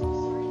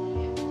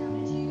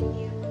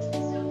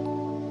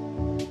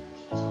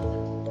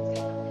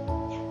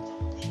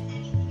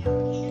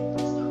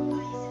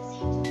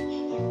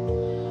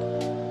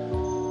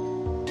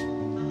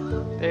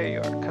 There you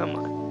are. Come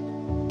on.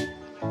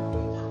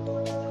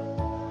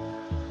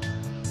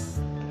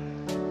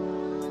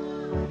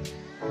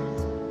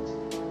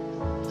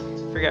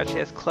 Forgot she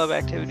has club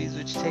activities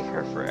which take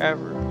her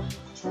forever.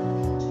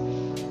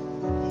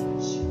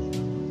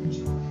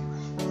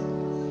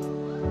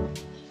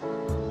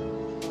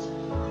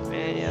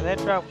 Man, yeah, that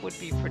drop would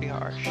be pretty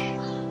harsh.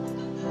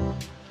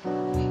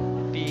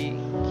 Be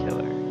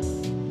killer.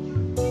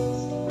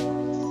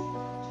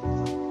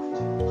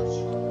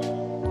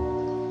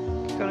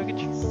 Gonna get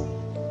you.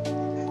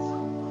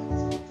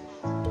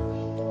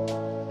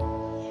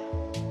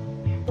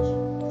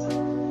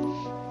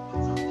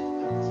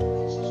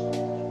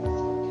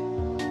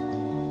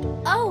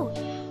 Oh,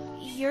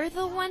 you're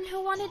the one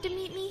who wanted to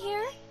meet me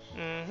here?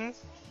 Mm-hmm.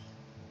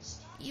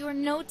 Your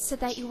note said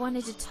that you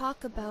wanted to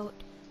talk about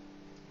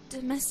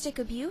domestic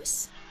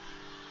abuse?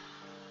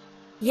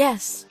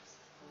 Yes,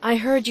 I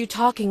heard you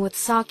talking with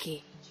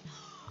Saki.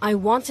 I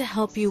want to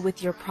help you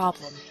with your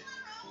problem.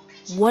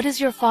 What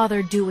is your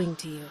father doing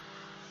to you?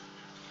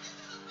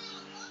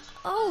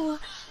 Oh,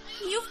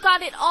 You've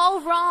got it all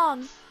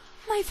wrong.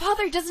 My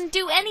father doesn't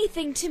do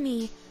anything to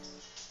me.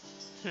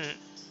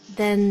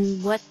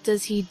 Then what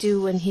does he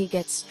do when he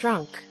gets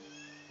drunk?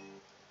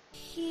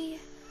 He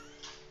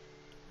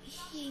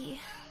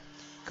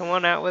Come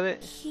on out with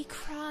it.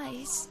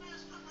 cries.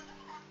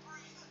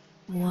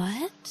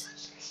 What?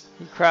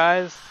 He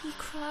cries. He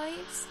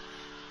cries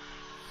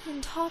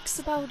and talks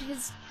about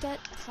his debt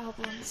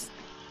problems.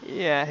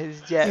 Yeah, his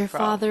jet Your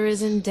problem. father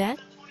is in debt?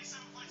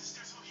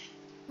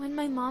 When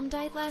my mom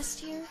died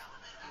last year,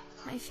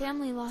 my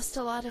family lost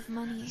a lot of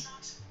money.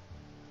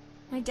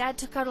 My dad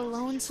took out a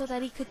loan so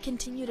that he could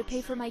continue to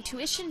pay for my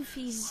tuition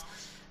fees,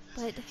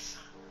 but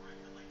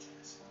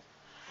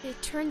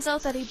it turns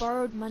out that he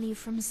borrowed money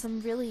from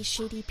some really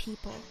shady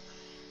people.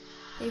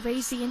 They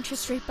raise the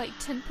interest rate by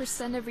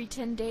 10% every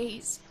 10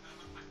 days,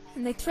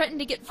 and they threaten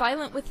to get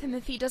violent with him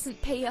if he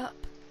doesn't pay up.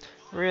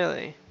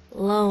 Really?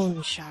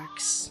 Loan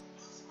sharks.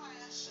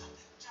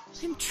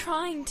 I'm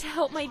trying to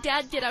help my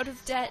dad get out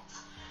of debt.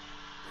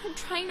 I'm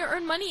trying to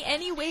earn money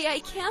any way I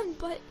can,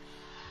 but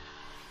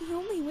the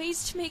only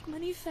ways to make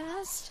money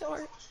fast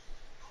are...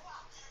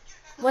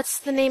 What's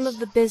the name of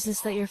the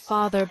business that your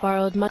father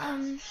borrowed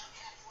money?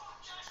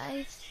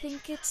 I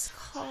think it's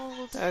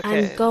called... Okay.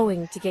 I'm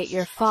going to get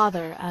your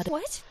father out of...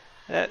 What?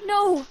 That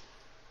No!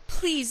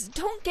 Please,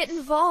 don't get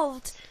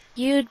involved.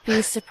 You'd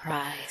be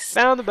surprised.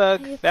 found the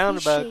bug. I Found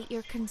the bug. appreciate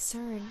your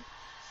concern,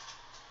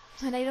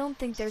 but I don't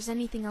think there's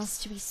anything else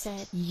to be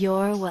said.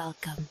 You're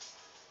welcome.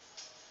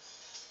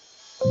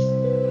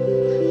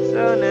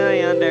 So now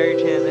Yandere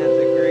Chan has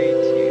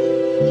agreed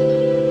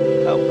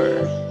to help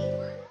her.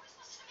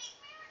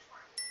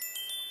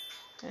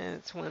 And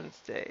it's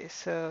Wednesday,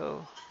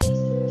 so...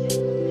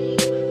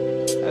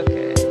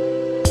 Okay.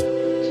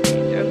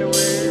 Change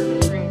underwear.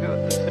 We're gonna go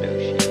with the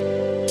Fidoshi.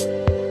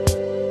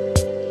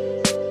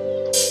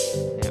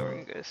 And we're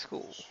gonna go to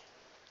school.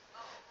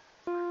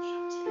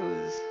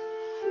 Let's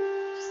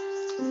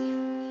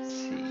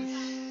see.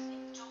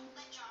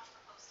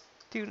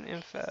 Student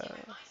info.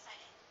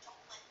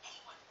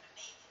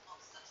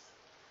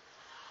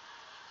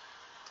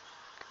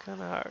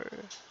 Kinda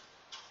hard.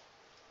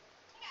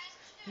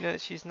 You know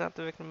that she's not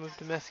the victim of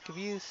domestic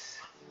abuse.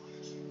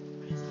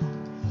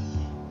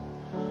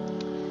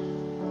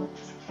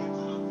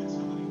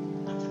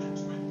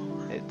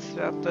 It's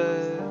about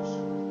the...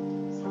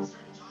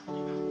 I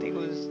think it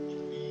was...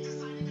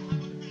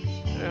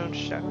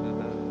 Shaku.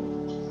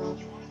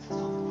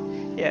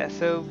 Yeah,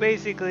 so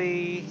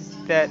basically,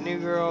 that new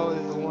girl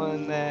is the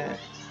one that...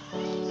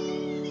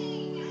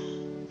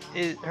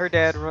 her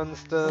dad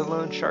runs the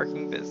loan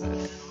sharking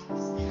business.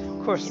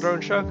 Of course,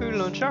 loan sharku,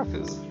 loan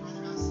sharku.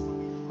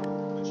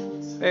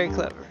 Very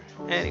clever.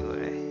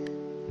 Anyway.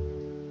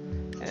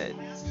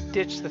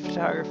 Ditch the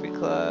photography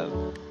club.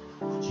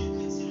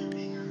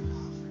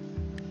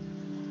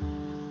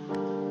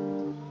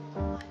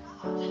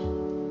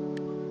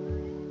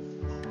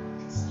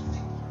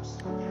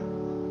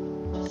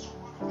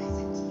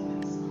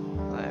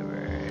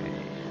 Library.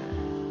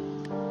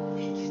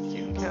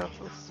 Student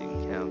council,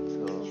 student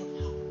council.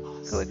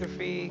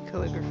 Calligraphy,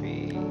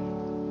 calligraphy.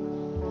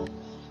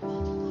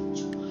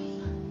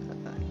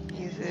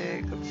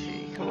 Music, let's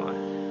see, come on.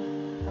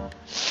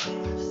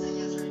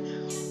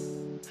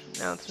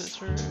 Announcements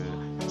room.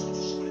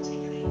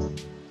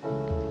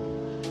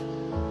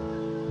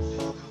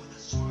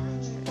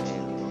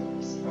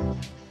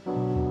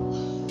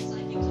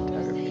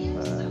 Photography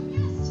club.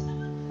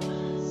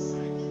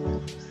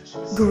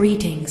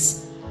 Greetings.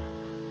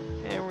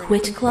 And we're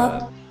Quit in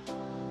club?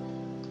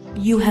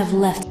 You have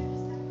left.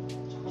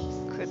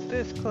 Quit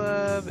this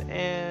club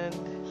and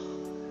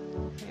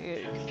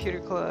computer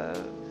club,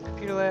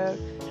 computer lab.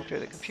 Join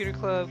the computer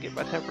club. Get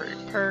my temporary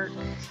perk.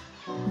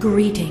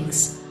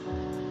 Greetings.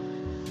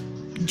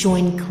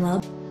 Join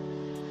club.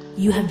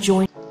 You have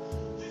joined.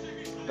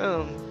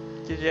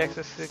 Boom. Gives you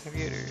access to the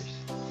computers.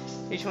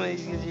 Each one of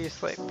these gives you a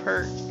slight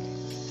perk.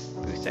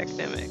 Boost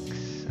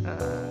academics.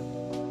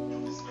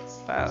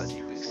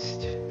 Biology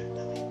boost.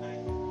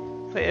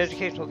 Play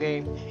educational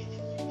game.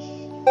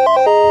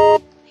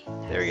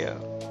 There we go.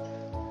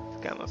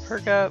 Got my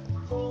perk up.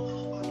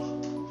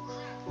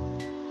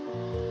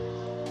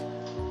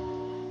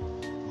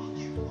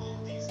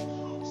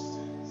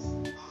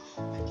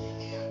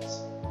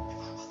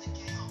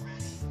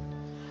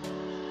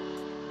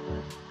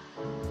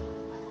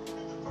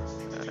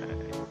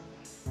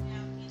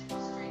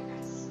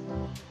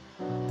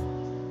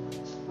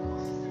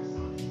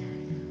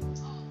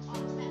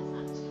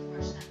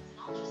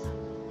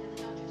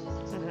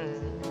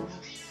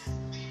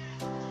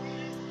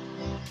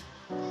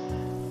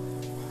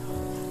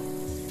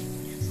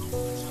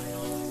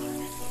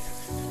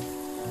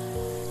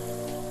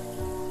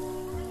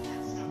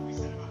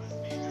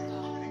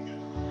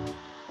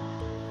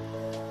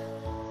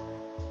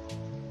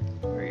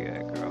 Where you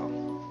at, girl?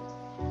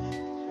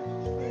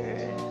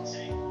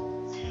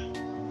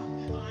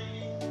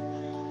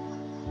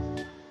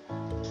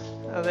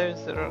 Oh,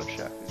 there's the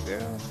Ronshaku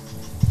girl.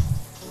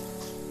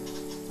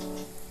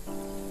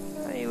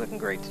 Oh, you looking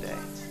great today.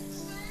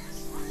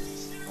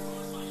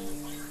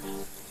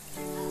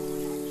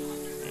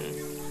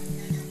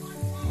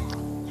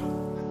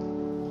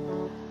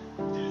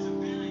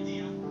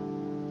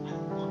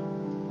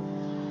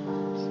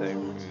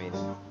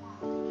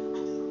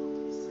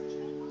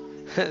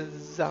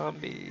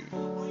 Zombie.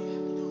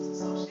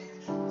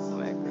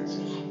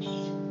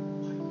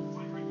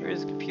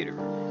 Where's the computer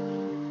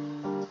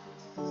room?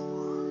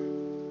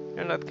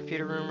 Or not the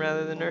computer room,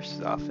 rather the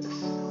nurse's office.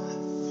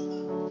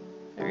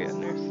 There we go,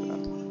 nurse's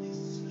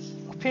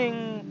office.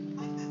 Ping!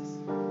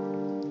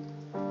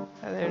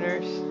 Hi there,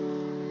 nurse.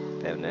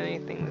 They haven't done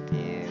anything with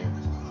you.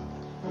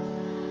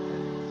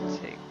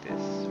 Take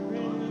this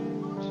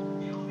syringe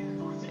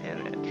and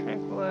that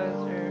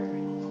tranquilizer.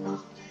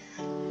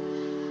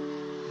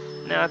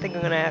 Now I think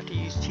I'm gonna have to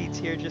use cheats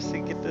here just to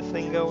get this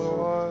thing going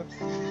along.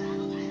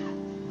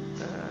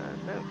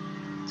 Nope,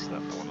 it's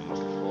not the one I'm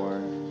looking for.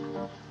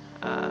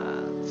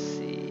 Let's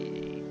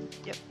see.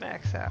 Yep,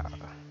 max out.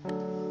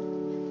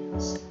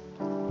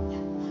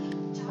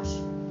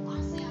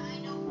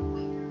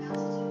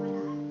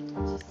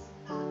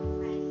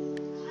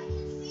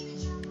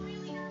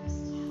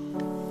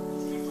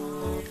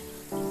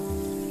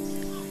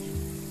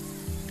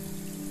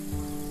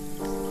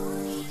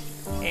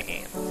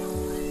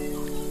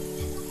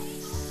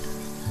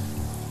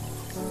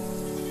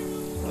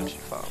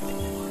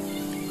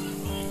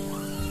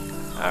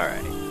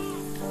 Alright.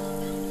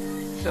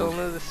 So we'll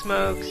move the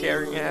smokes. Yeah,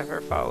 we're gonna have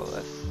her follow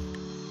us.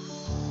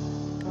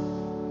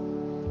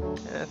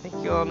 And I think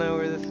you all know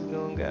where this is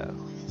gonna go.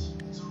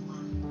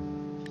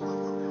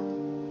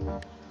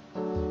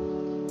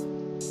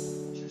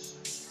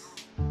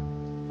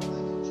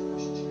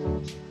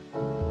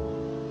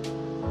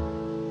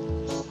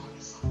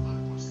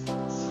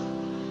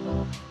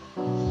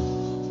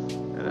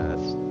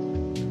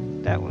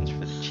 That one's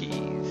for the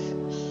cheese.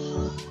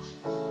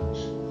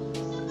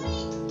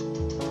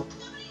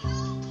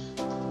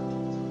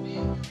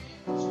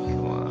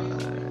 Come on.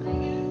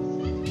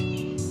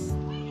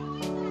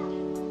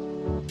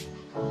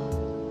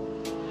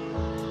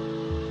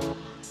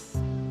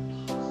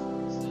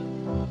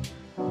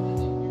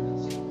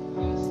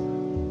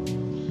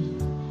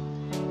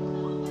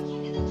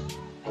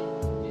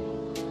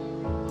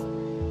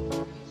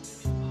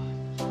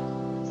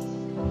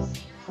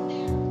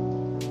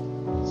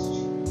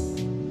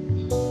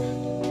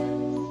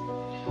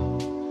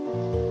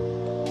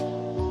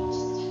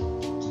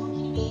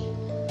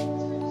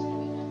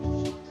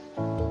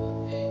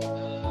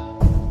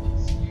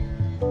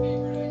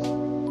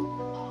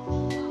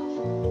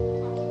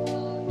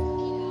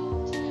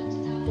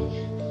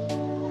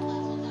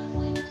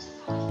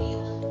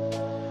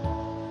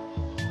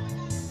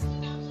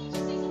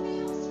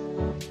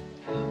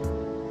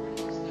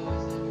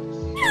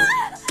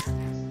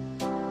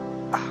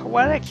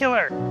 Why did I kill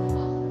her?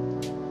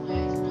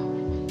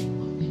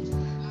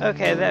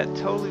 Okay, that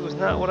totally was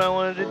not what I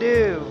wanted to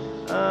do.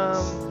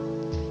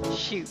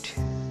 Shoot.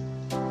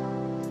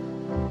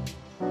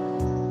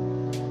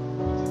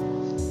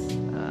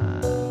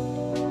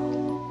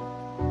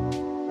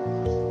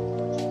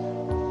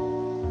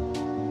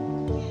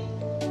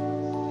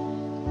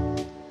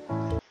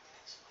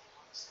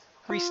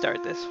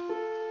 Restart this.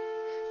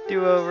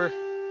 Do over.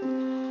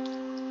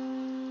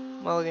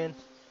 Mulligan.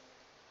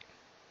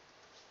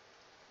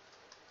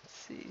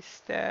 See,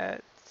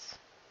 stats.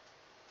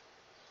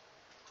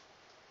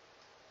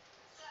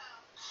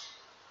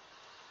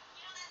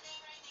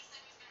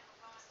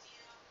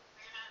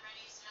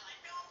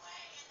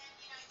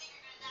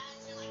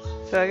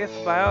 So I guess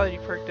the biology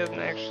perk doesn't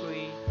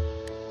actually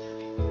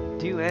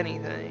do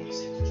anything.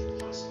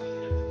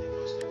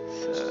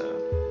 So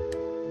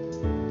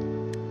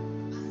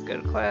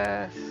go to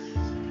class.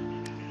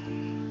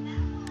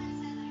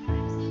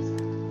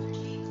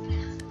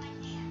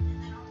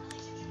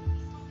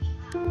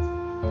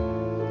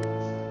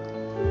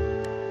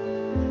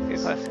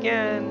 Class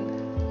again.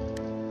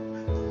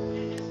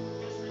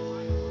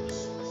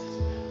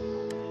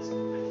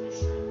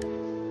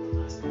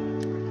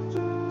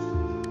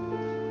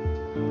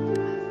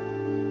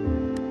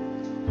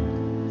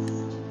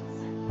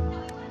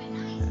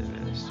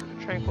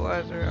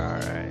 Tranquilizer,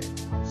 alright.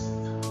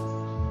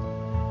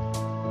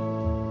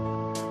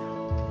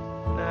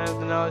 Now I have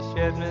the knowledge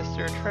to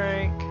administer a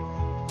trank.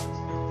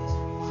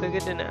 So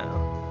good to know.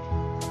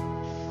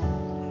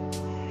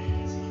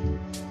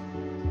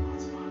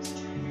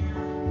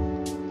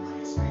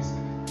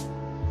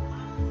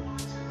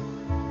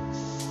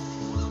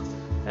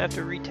 I have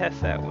to retest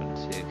that one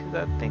too, because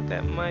I think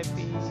that might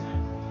be.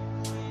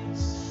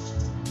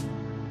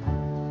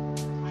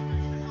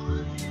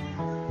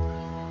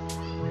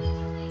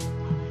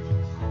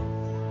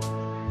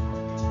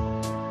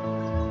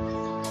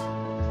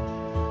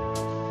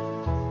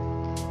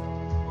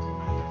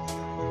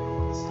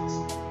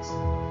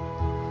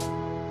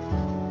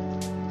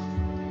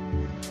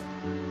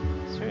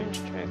 Syringe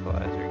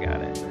tranquilizer,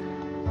 got it.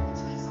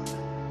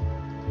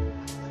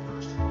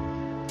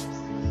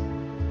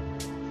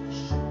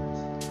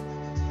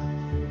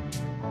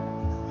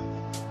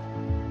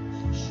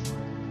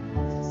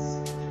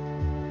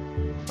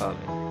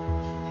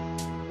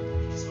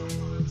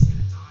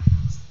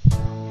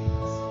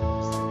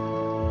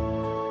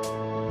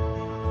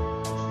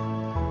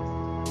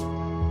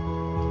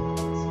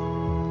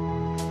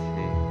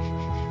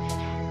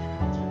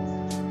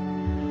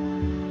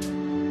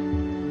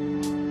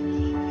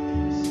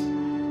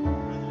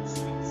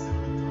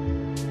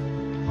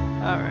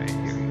 Alright,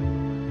 here we go.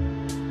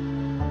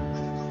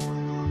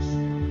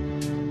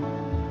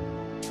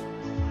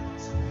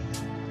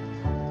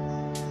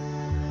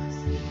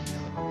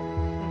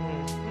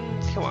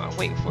 Come on,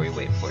 waiting for you,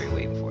 waiting for you,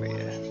 waiting for you.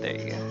 There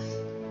you go.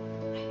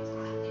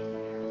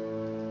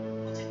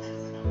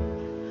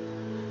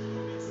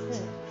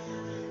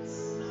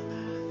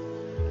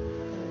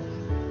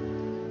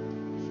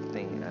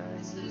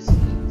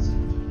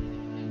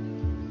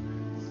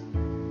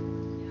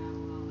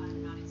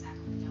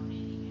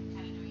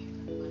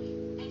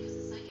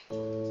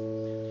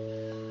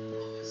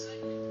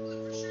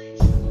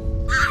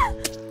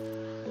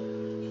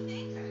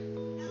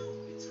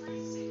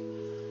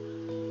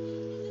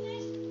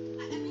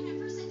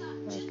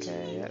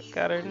 Okay, yep,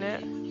 got her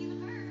nap.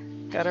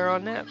 Got her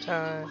on nap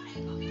time.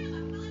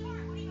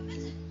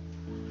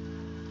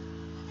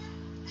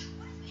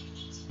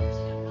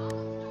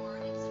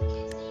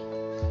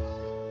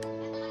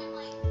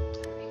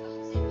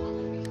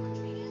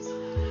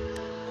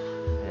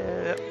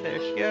 Yep, there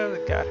she goes.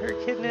 Got her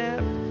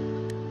kidnapped.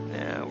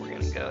 Now we're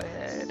gonna go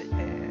ahead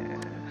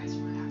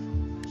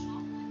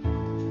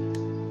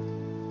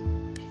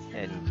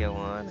and go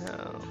on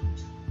home.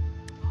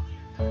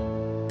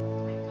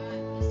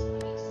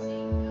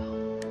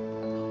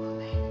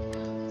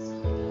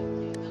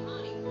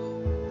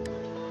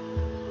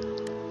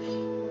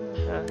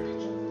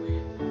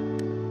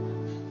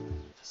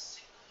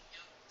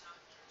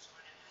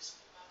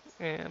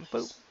 And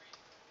boom.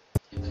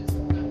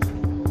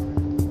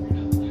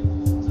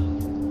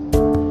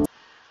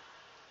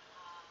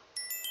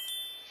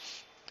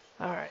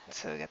 Alright,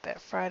 so we got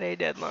that Friday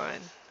deadline.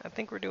 I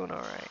think we're doing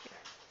alright.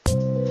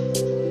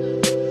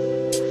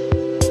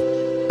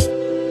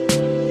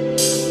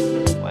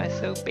 Why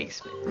so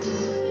basement?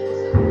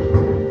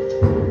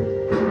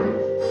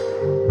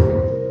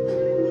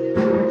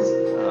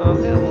 Oh,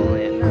 available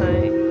at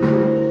night.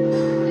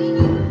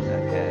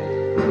 Okay.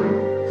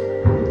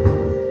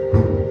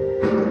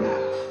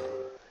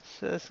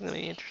 So this is gonna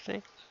be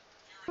interesting.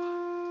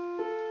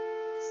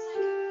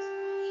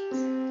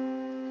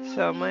 So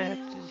I might have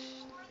to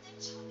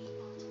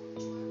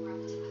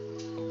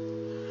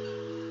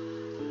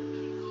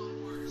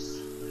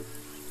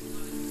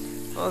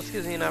well, this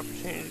gives me an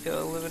opportunity to go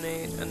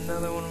eliminate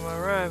another one of my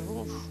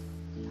rivals.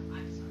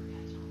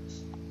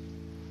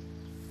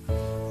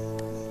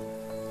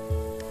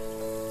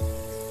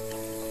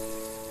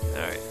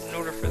 Alright, in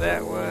order for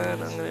that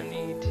one, I'm going to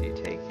need to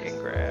take and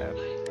grab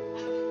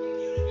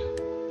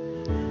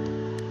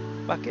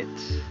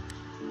buckets.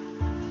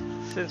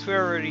 Since we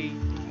already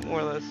more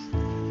or less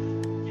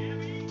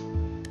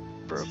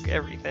broke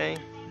everything.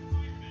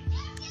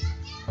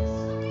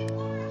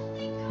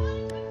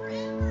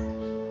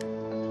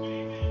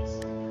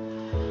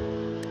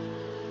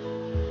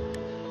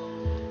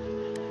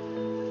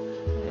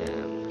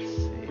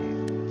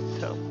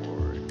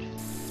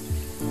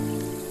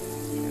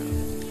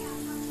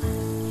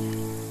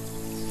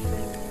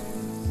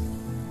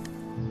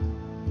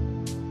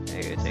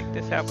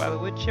 Out by the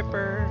wood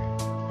chipper.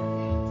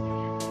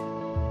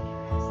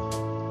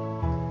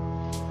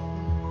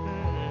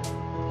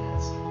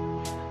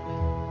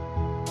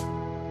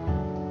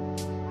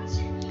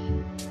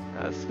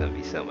 Oh, this is gonna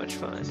be so much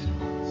fun.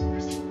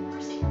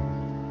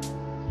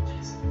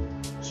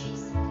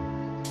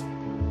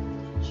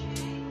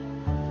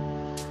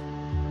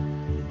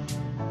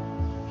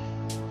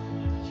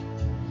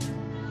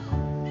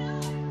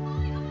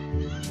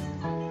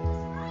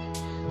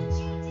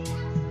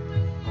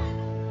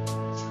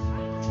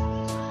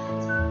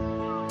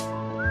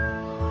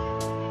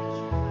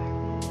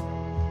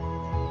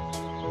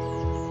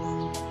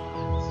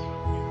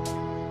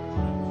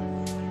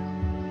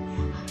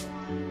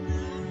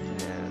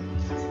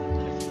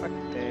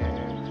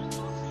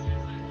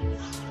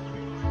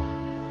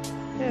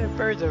 Yeah,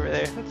 birds over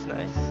there. That's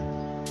nice.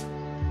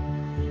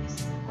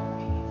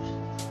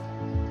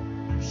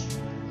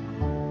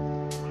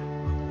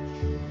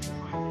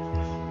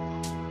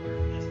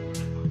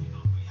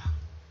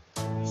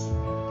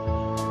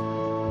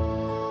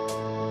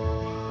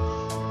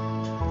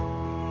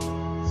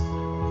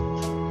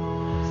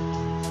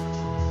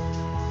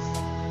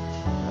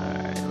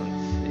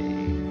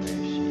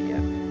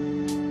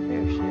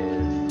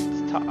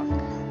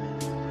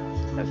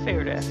 A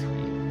favor to ask of you.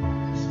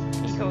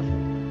 Can you come with me?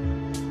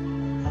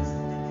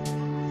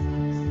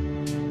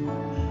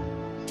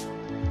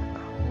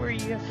 Where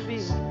you have to be? You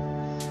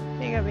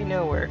ain't gotta be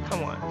nowhere.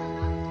 Come on.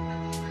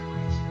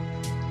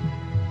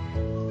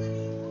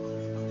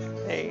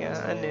 There you go.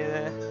 I knew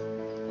that.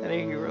 I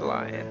knew you were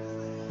lying.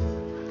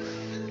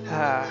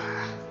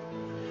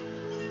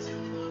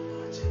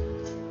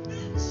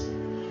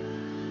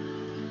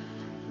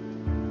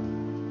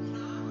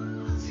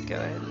 Let's go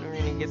ahead and we're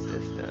gonna get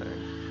this done.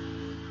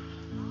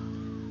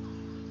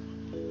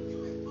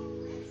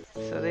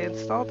 So they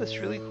installed this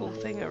really cool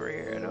thing over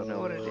here. I don't know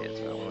what it is,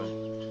 but I want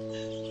to...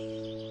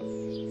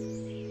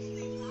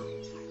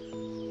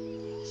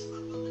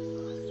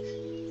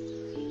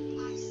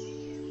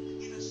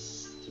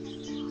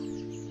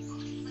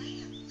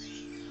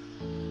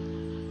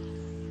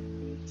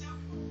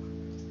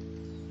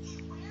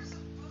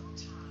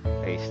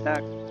 Are you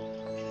stuck?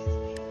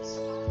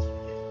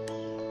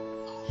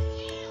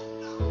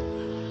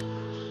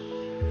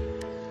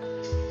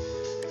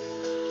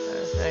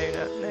 No, you're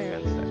not. No, you're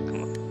unstuck.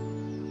 Come on.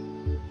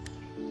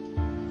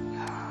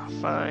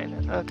 Fine.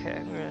 Okay,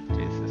 we're gonna have to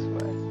do this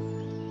way.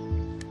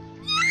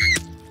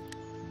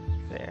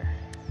 There.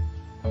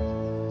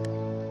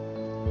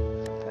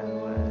 That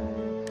way.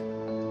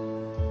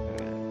 I'm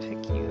gonna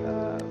pick you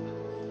up.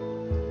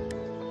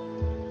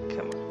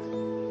 Come on.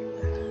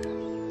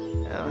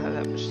 I don't have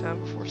that much time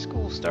before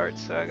school starts,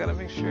 so I gotta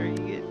make sure you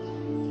get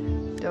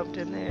dumped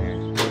in there.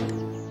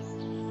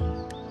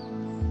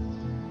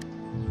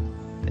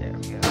 There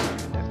we go.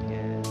 Dumped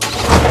in.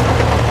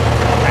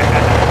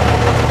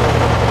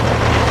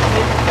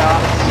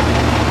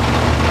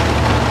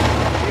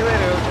 See you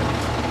later, Oja.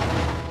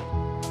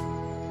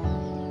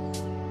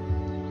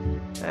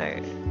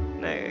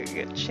 Now you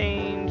get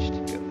changed,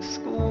 go to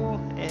school,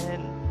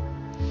 and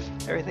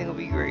everything will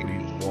be great.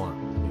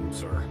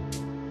 Loser.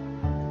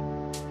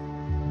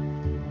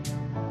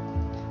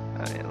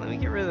 Alright, let me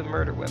get rid of the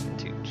murder weapon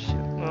too. Shit.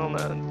 Well,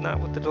 no, not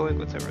with the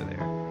delinquents over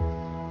there.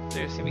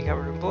 They're just gonna be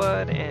covered in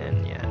blood,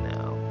 and yeah,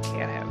 no,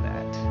 can't have that.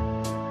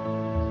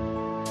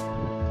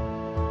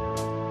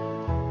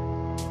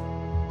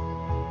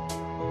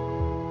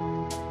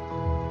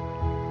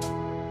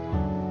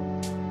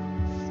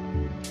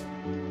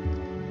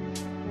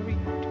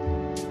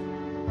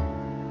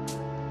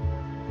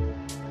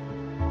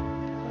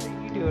 What are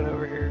you doing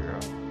over here,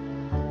 girl?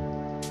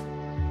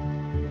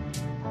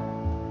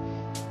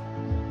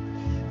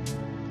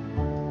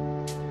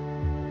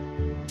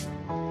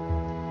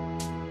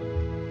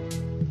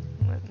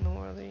 What in the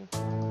world are you?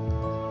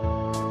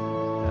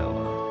 Oh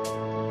well.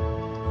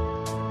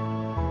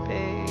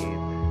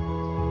 Bathe.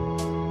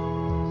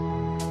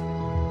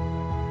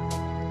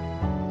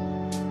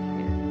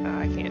 Yeah,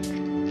 I can't.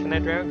 Can I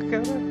drown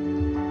Kokoda?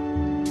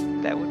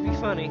 That would be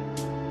funny.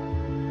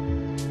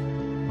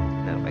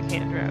 No, I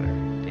can't drown her.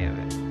 Damn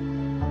it.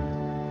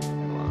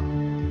 Oh well.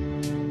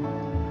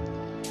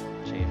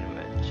 Changing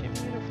my gym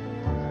uniform.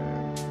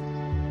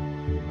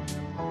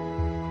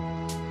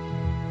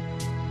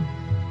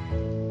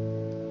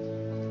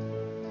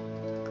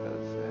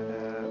 Close that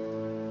up.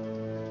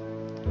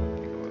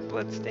 Pick up my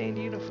blood-stained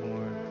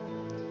uniform.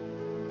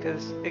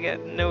 Because, again,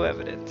 no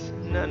evidence.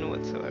 None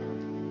whatsoever.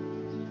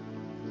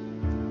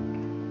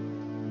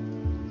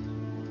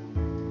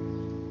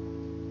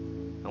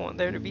 I want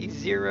there to be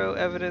zero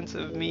evidence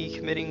of me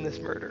committing this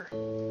murder.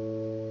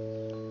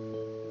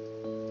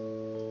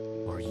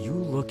 Are you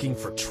looking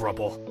for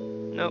trouble?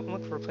 No, I'm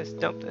looking for a place to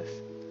dump this.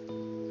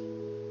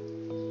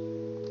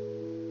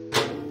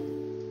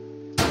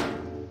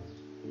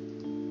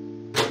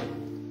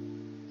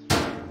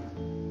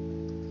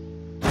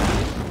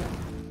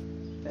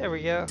 There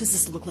we go. Does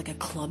this look like a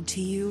club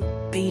to you?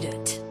 Beat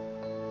it.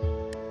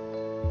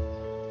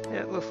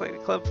 Yeah, it looks like a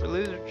club for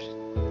losers.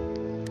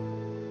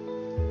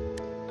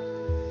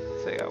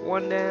 So I got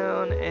one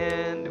down,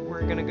 and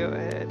we're gonna go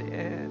ahead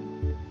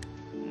and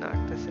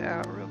knock this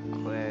out real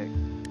quick.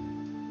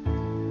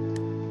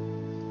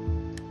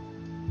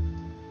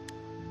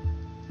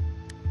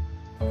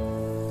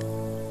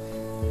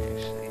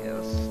 Actually, yeah,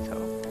 let's just tell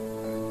him.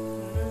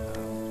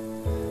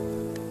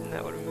 And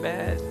that would have been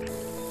bad.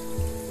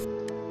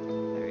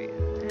 There we go.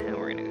 And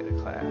we're gonna go to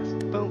class.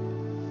 Boom.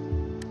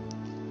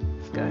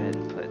 Let's go ahead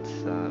and put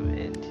some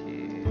into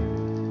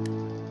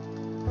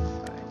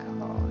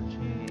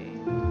psychology.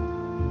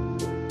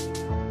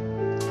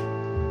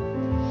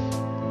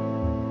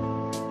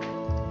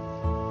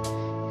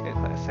 Go to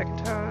class second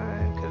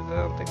time, because I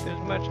don't think there's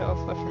much else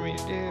left for me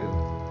to do.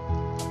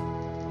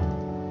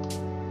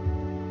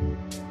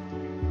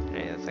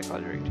 Yeah,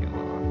 psychology ring too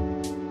long.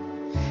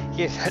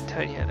 Yes, not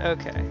done yet.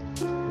 Okay.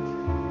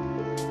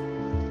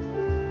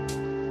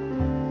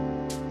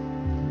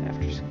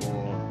 After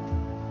school.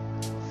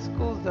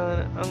 School's done.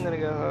 I'm gonna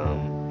go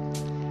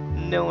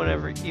home. No one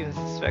ever even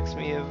suspects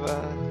me of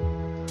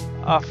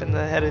off in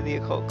the head of the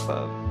occult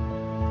club.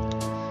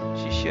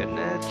 She shouldn't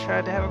have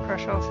tried to have a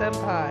crush on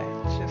Sempai.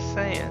 Just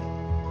saying.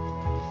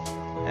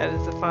 That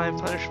is a fine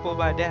punishable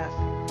by death.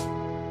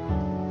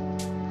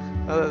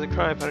 Oh, that's a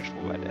crime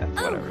punishable by death.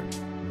 Whatever.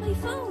 My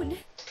phone.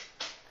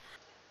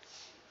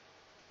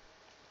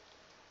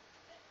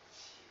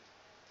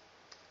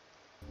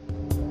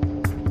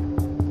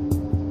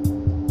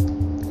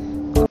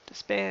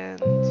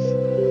 Disbands.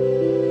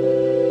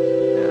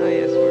 Ah,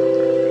 yes, we're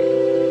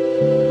appropriate.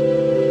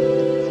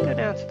 Let's go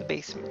down to the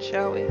basement,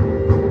 shall we?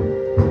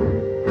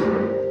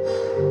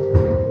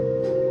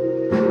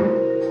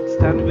 It's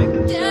time to make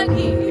a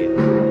Daddy,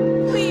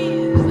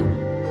 please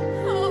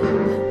help.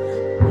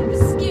 I'm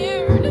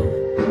scared. I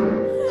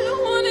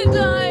don't want to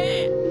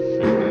die.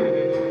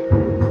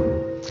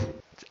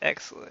 It's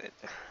excellent.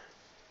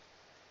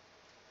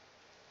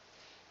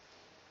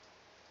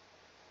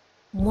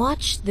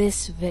 Watch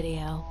this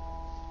video.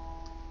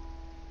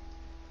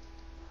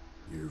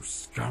 You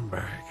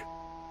scumbag.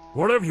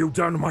 What have you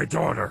done to my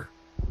daughter?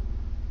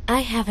 I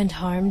haven't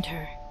harmed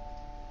her.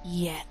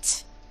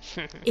 Yet.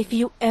 If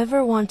you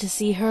ever want to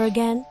see her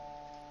again,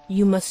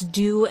 You must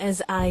do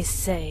as I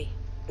say.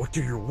 What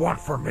do you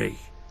want from me?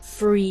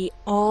 Free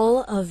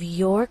all of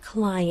your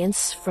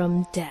clients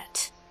from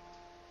debt.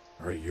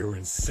 Are you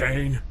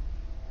insane?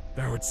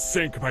 That would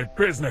sink my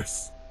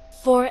business.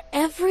 For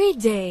every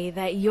day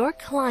that your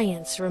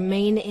clients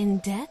remain in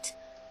debt,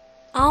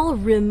 I'll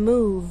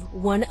remove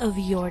one of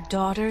your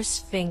daughter's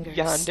fingers.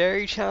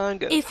 Yandere Chan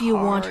goes If you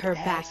want hard her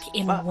as back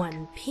in fuck.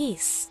 one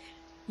piece,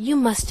 you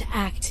must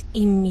act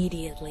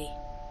immediately.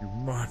 You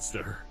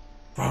monster.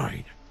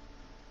 Fine.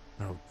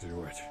 I'll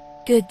do it.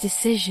 Good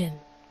decision.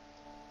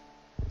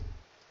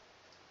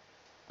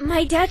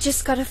 My dad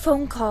just got a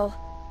phone call.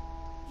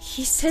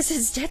 He says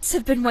his debts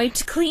have been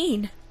wiped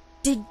clean.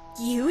 Did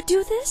you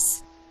do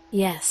this?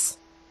 Yes.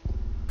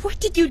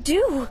 What did you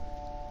do?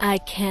 I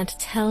can't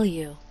tell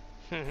you.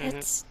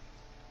 It's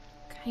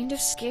kind of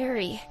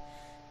scary.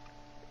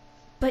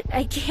 But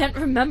I can't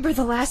remember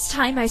the last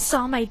time I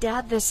saw my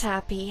dad this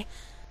happy.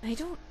 I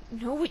don't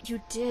know what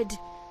you did,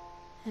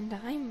 and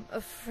I'm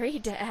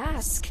afraid to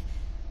ask.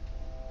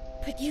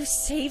 But you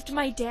saved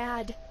my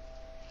dad.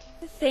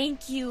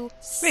 Thank you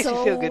Makes so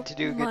me feel good to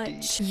do a good deed.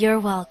 much. You're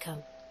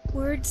welcome.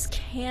 Words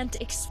can't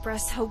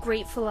express how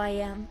grateful I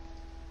am.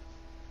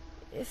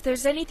 If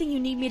there's anything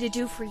you need me to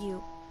do for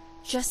you,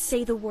 just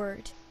say the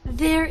word.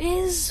 There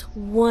is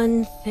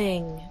one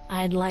thing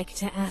I'd like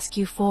to ask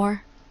you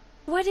for.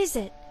 What is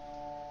it?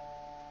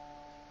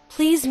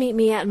 Please meet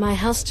me at my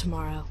house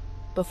tomorrow,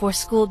 before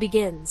school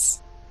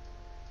begins.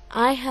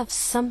 I have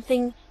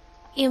something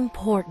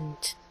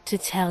important to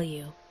tell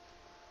you.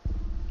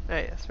 Oh,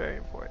 yes, very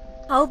important.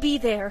 I'll be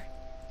there.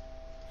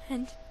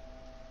 And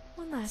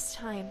one last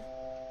time,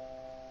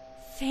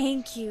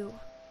 thank you.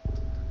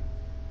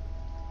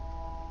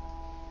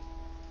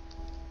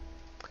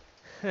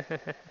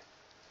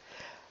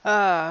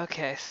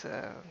 Okay,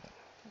 so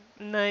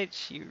night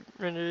she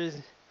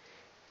renders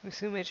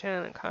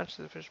Musume-chan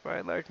unconscious pushed by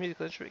a large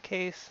musical instrument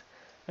case.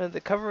 Under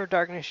the cover of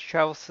darkness, she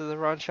travels to the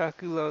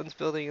Ronshaku Loans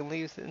building and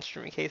leaves the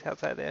instrument case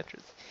outside the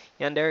entrance.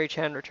 Yandere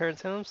Chan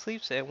returns home,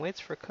 sleeps, and waits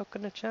for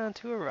Coconut-chan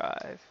to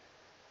arrive.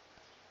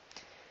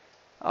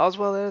 All's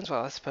well that ends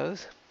well, I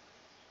suppose.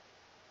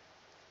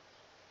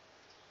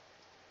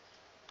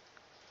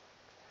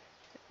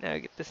 Now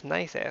we get this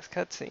nice-ass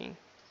cutscene.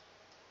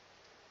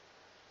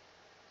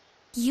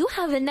 You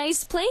have a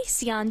nice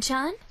place,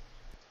 Yan-chan.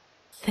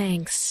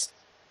 Thanks.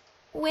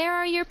 Where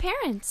are your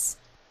parents?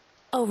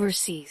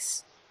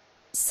 Overseas.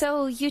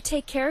 So you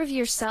take care of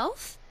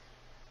yourself?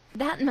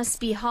 That must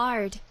be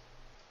hard.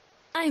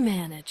 I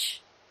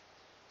manage.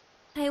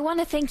 I want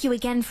to thank you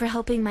again for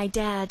helping my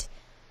dad.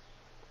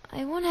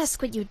 I won't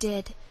ask what you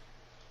did.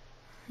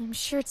 I'm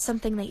sure it's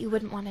something that you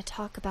wouldn't want to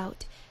talk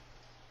about.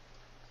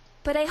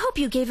 But I hope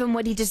you gave him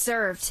what he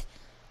deserved.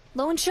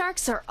 Loan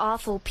sharks are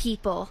awful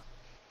people.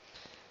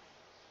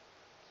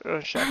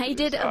 I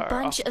did a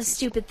bunch of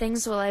stupid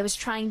things while I was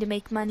trying to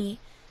make money.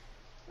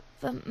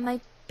 But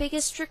my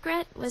biggest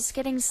regret was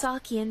getting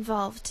Saki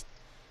involved.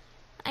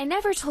 I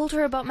never told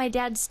her about my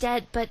dad's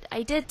debt, but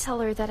I did tell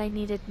her that I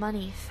needed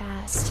money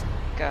fast.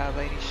 God,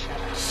 lady,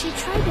 shut up. She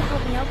tried to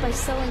help me out by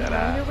selling Shut my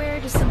up.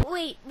 underwear to some—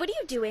 Wait, what are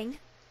you doing?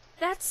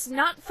 That's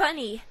not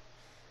funny.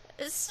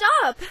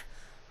 Stop!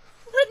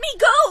 Let me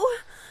go!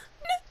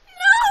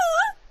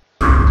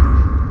 No!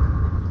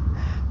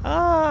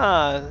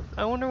 Ah,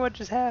 I wonder what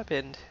just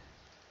happened.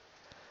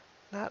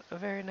 Not a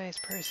very nice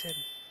person.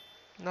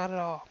 Not at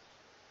all.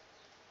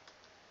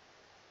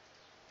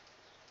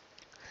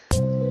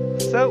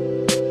 So,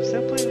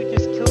 simply we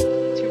just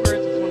killed two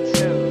birds with one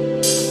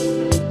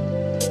stone.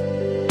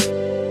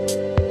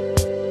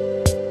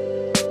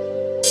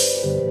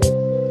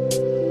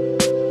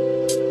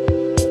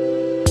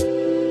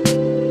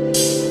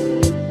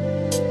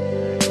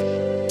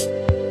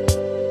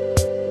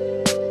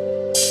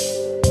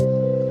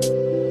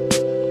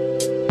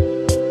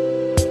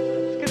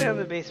 Let's go down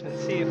to the basement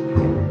and see if we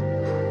can.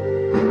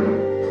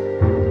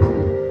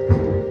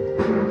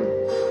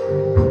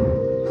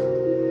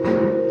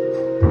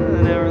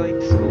 An hour late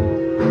to school.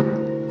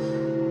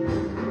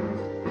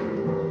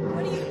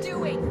 What are you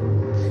doing?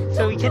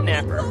 So we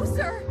kidnap her.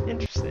 Closer!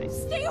 Interesting.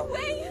 Stay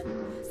away!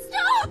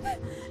 Stop!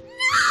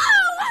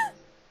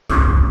 No!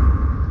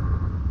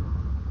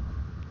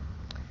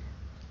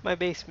 My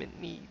basement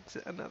needs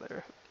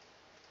another.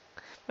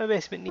 My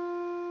basement needs.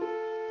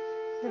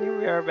 And here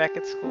we are back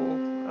at school.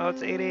 Oh,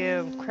 it's 8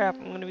 a.m. Crap,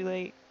 I'm gonna be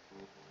late.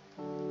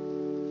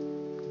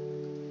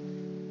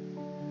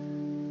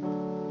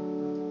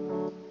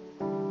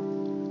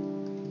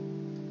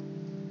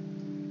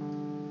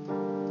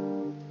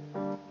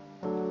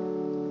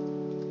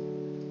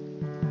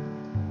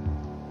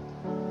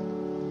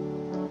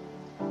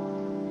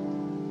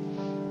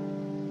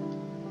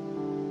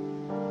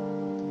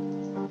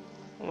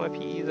 Well, my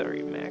PE's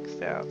already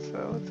maxed out,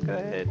 so let's go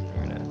ahead and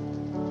we're gonna.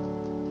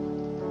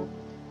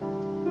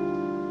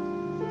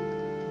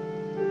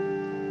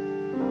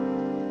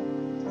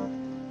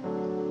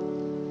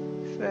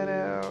 That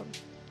out.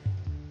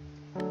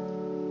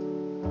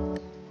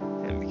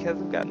 And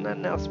because I've got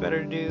nothing else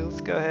better to do,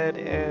 let's go ahead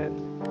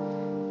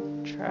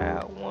and try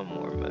out one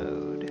more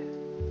mode.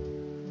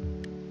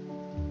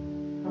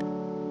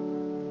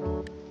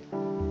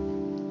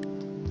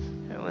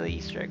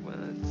 Easter egg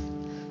modes.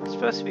 It's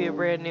supposed to be a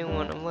brand new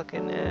one. I'm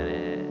looking at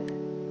it.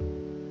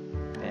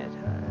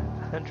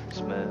 Bedtime, Huntress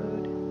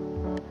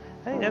mode.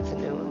 I think that's a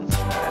new one.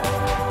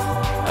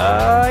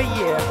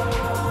 Yeah.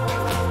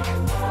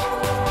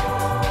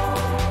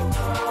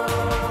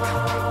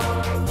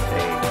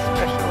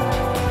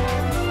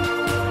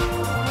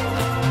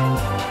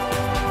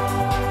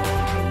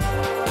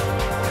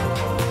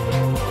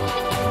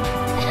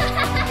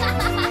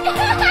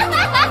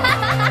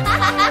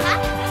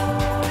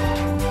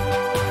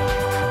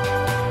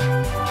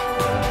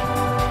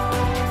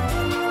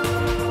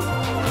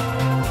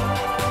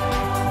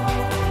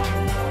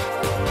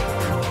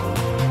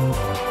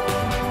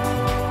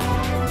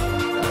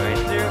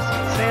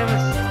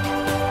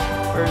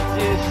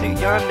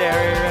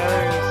 Yandere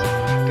rather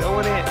is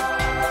going in.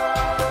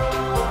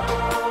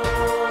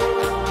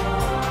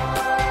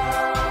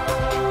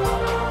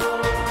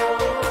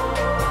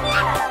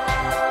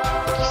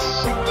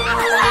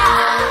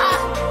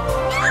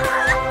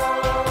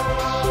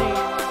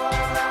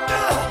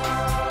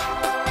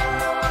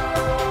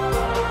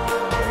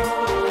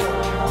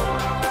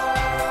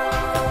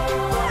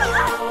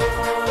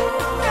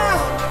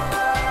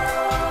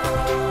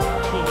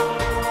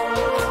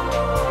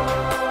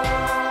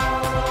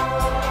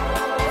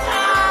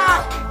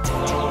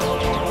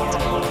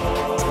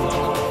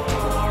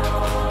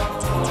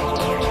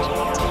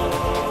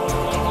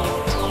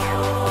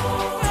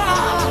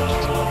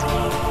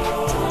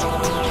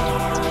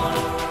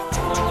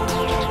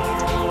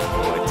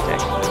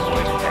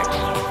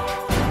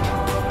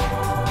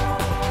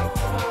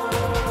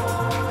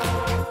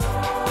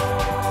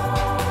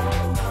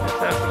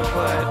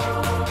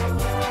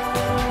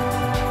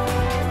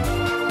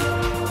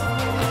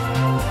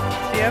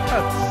 I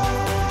thought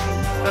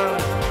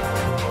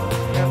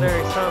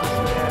Yandere Chan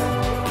should have.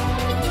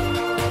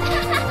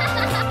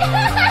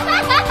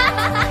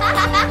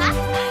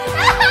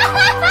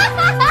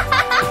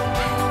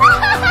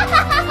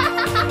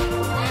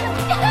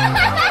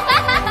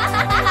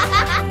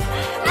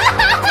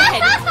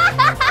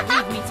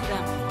 Lead me to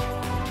them.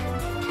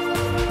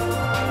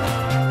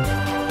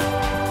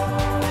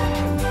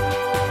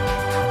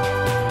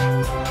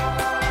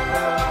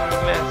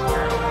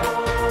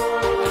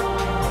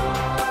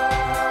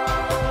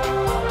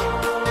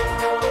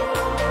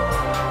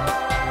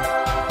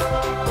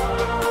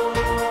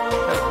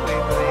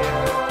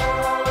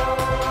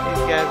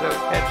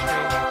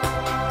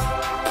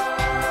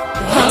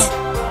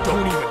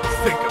 Don't even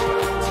think about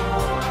it.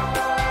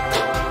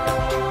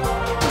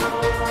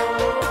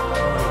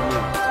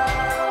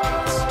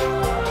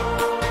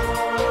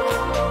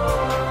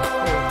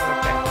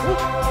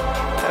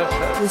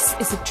 This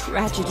is a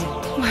tragedy.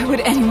 Why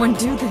would anyone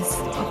do this?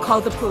 I'll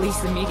call the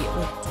police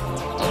immediately.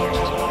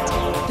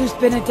 There's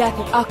been a death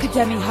at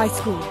Academy High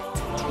School.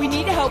 We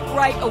need help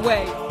right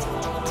away.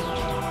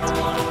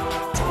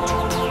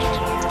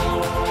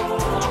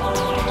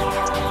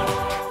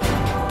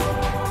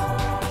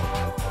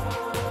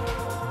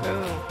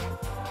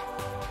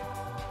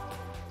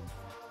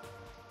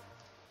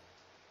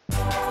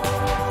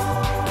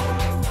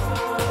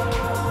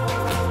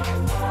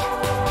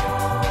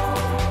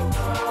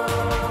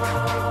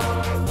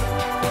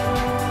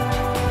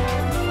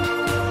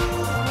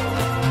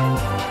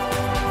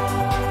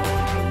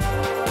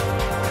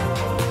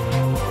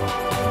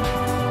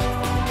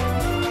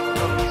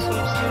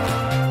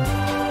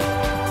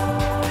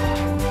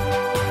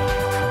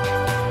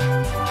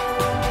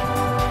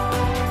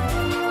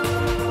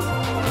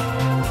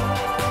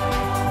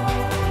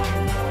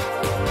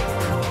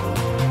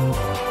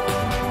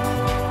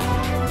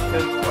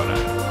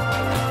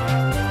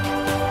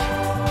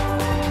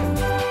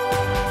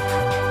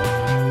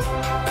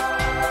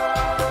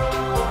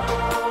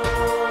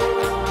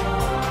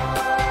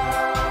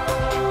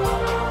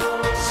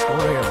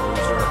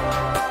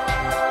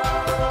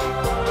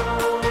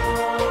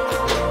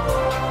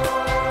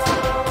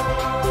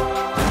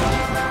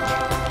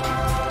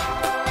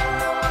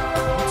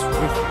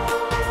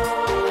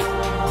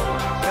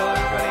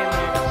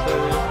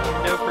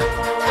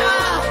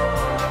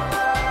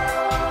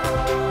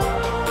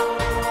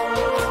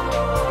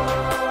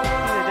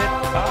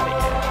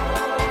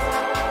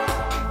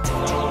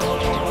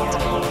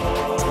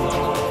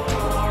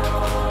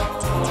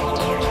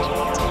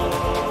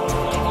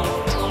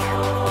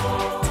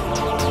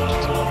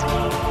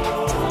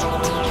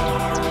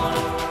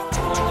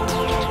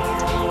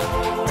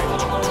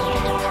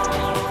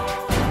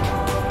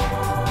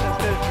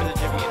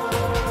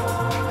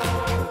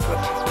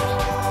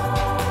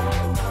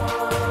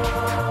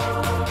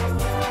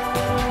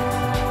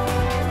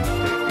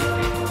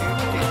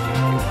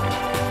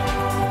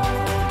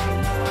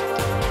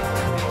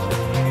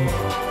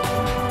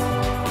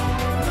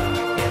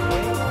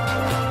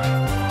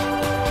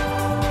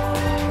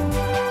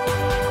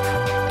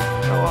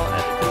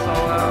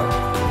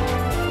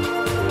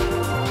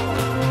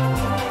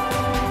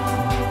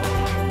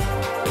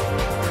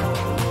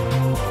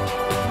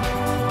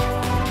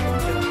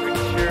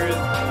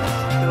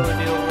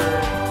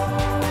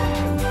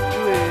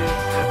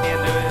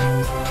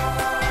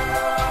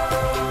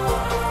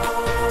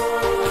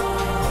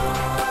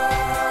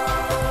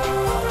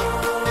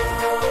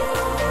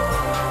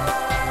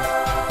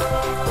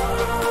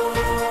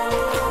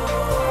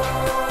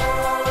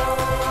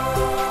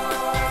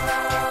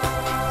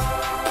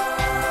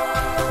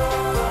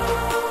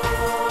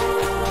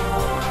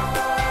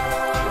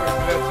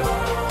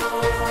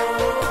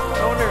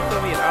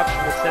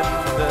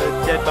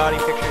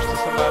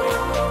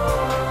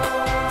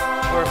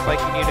 look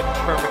like you need to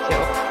confirm a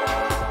kill.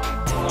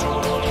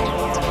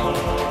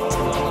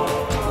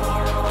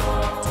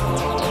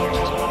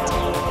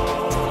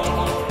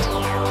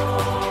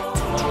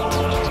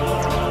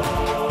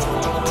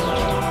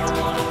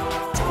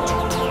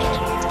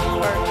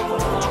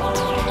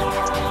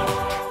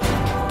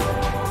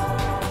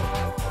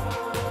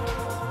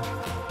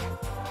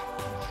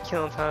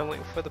 Killing time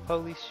waiting for the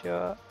police show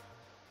up.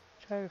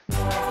 Try to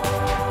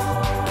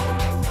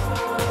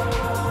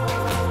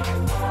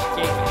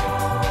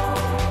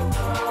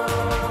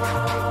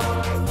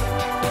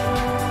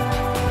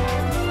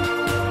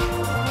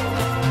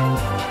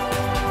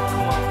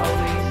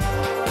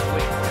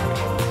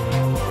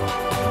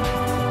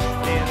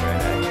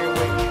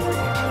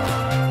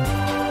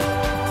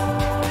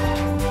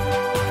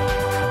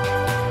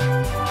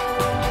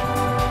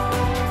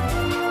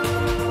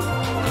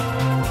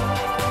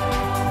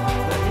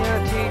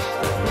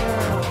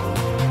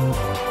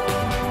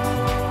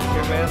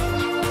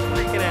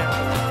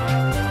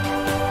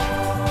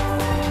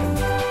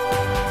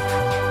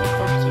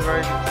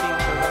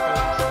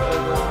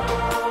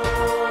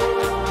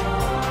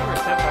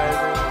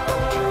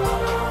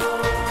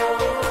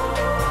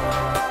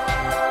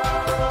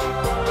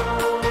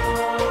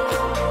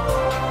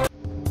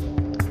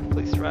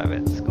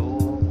at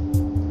school.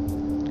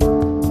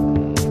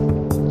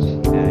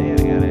 Yeah,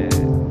 got it.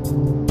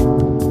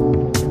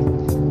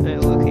 I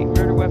locate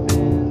murder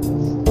weapons.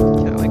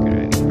 Can't like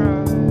any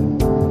crime.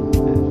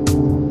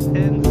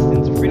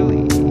 Instance free to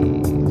leave.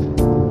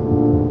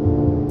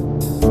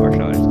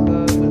 Martial arts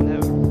club and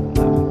have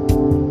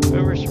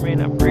members remain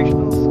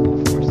operational.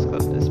 School force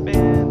club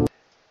disband.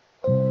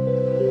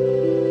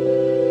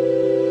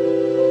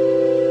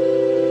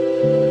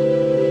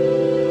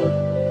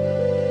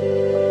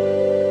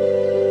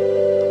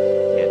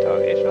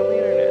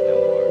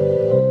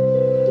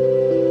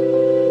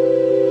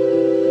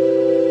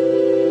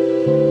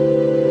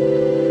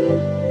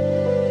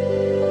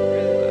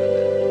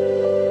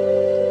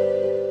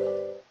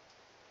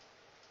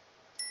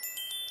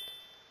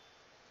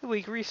 The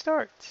week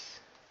restarts.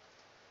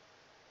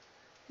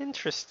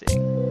 Interesting.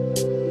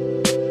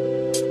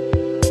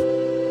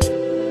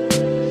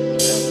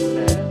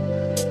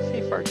 See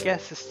if our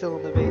guest is still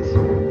in the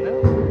basement.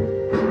 No.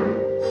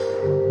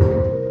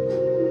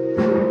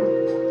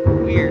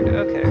 Weird.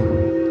 Okay.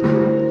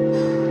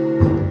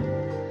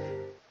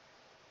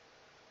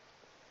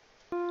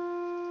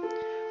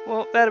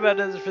 Well, that about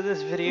does it for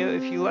this video.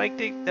 If you liked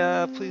it,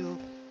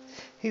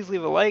 please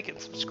leave a like and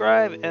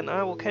subscribe, and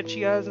I will catch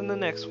you guys in the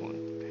next one.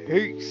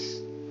 Peace.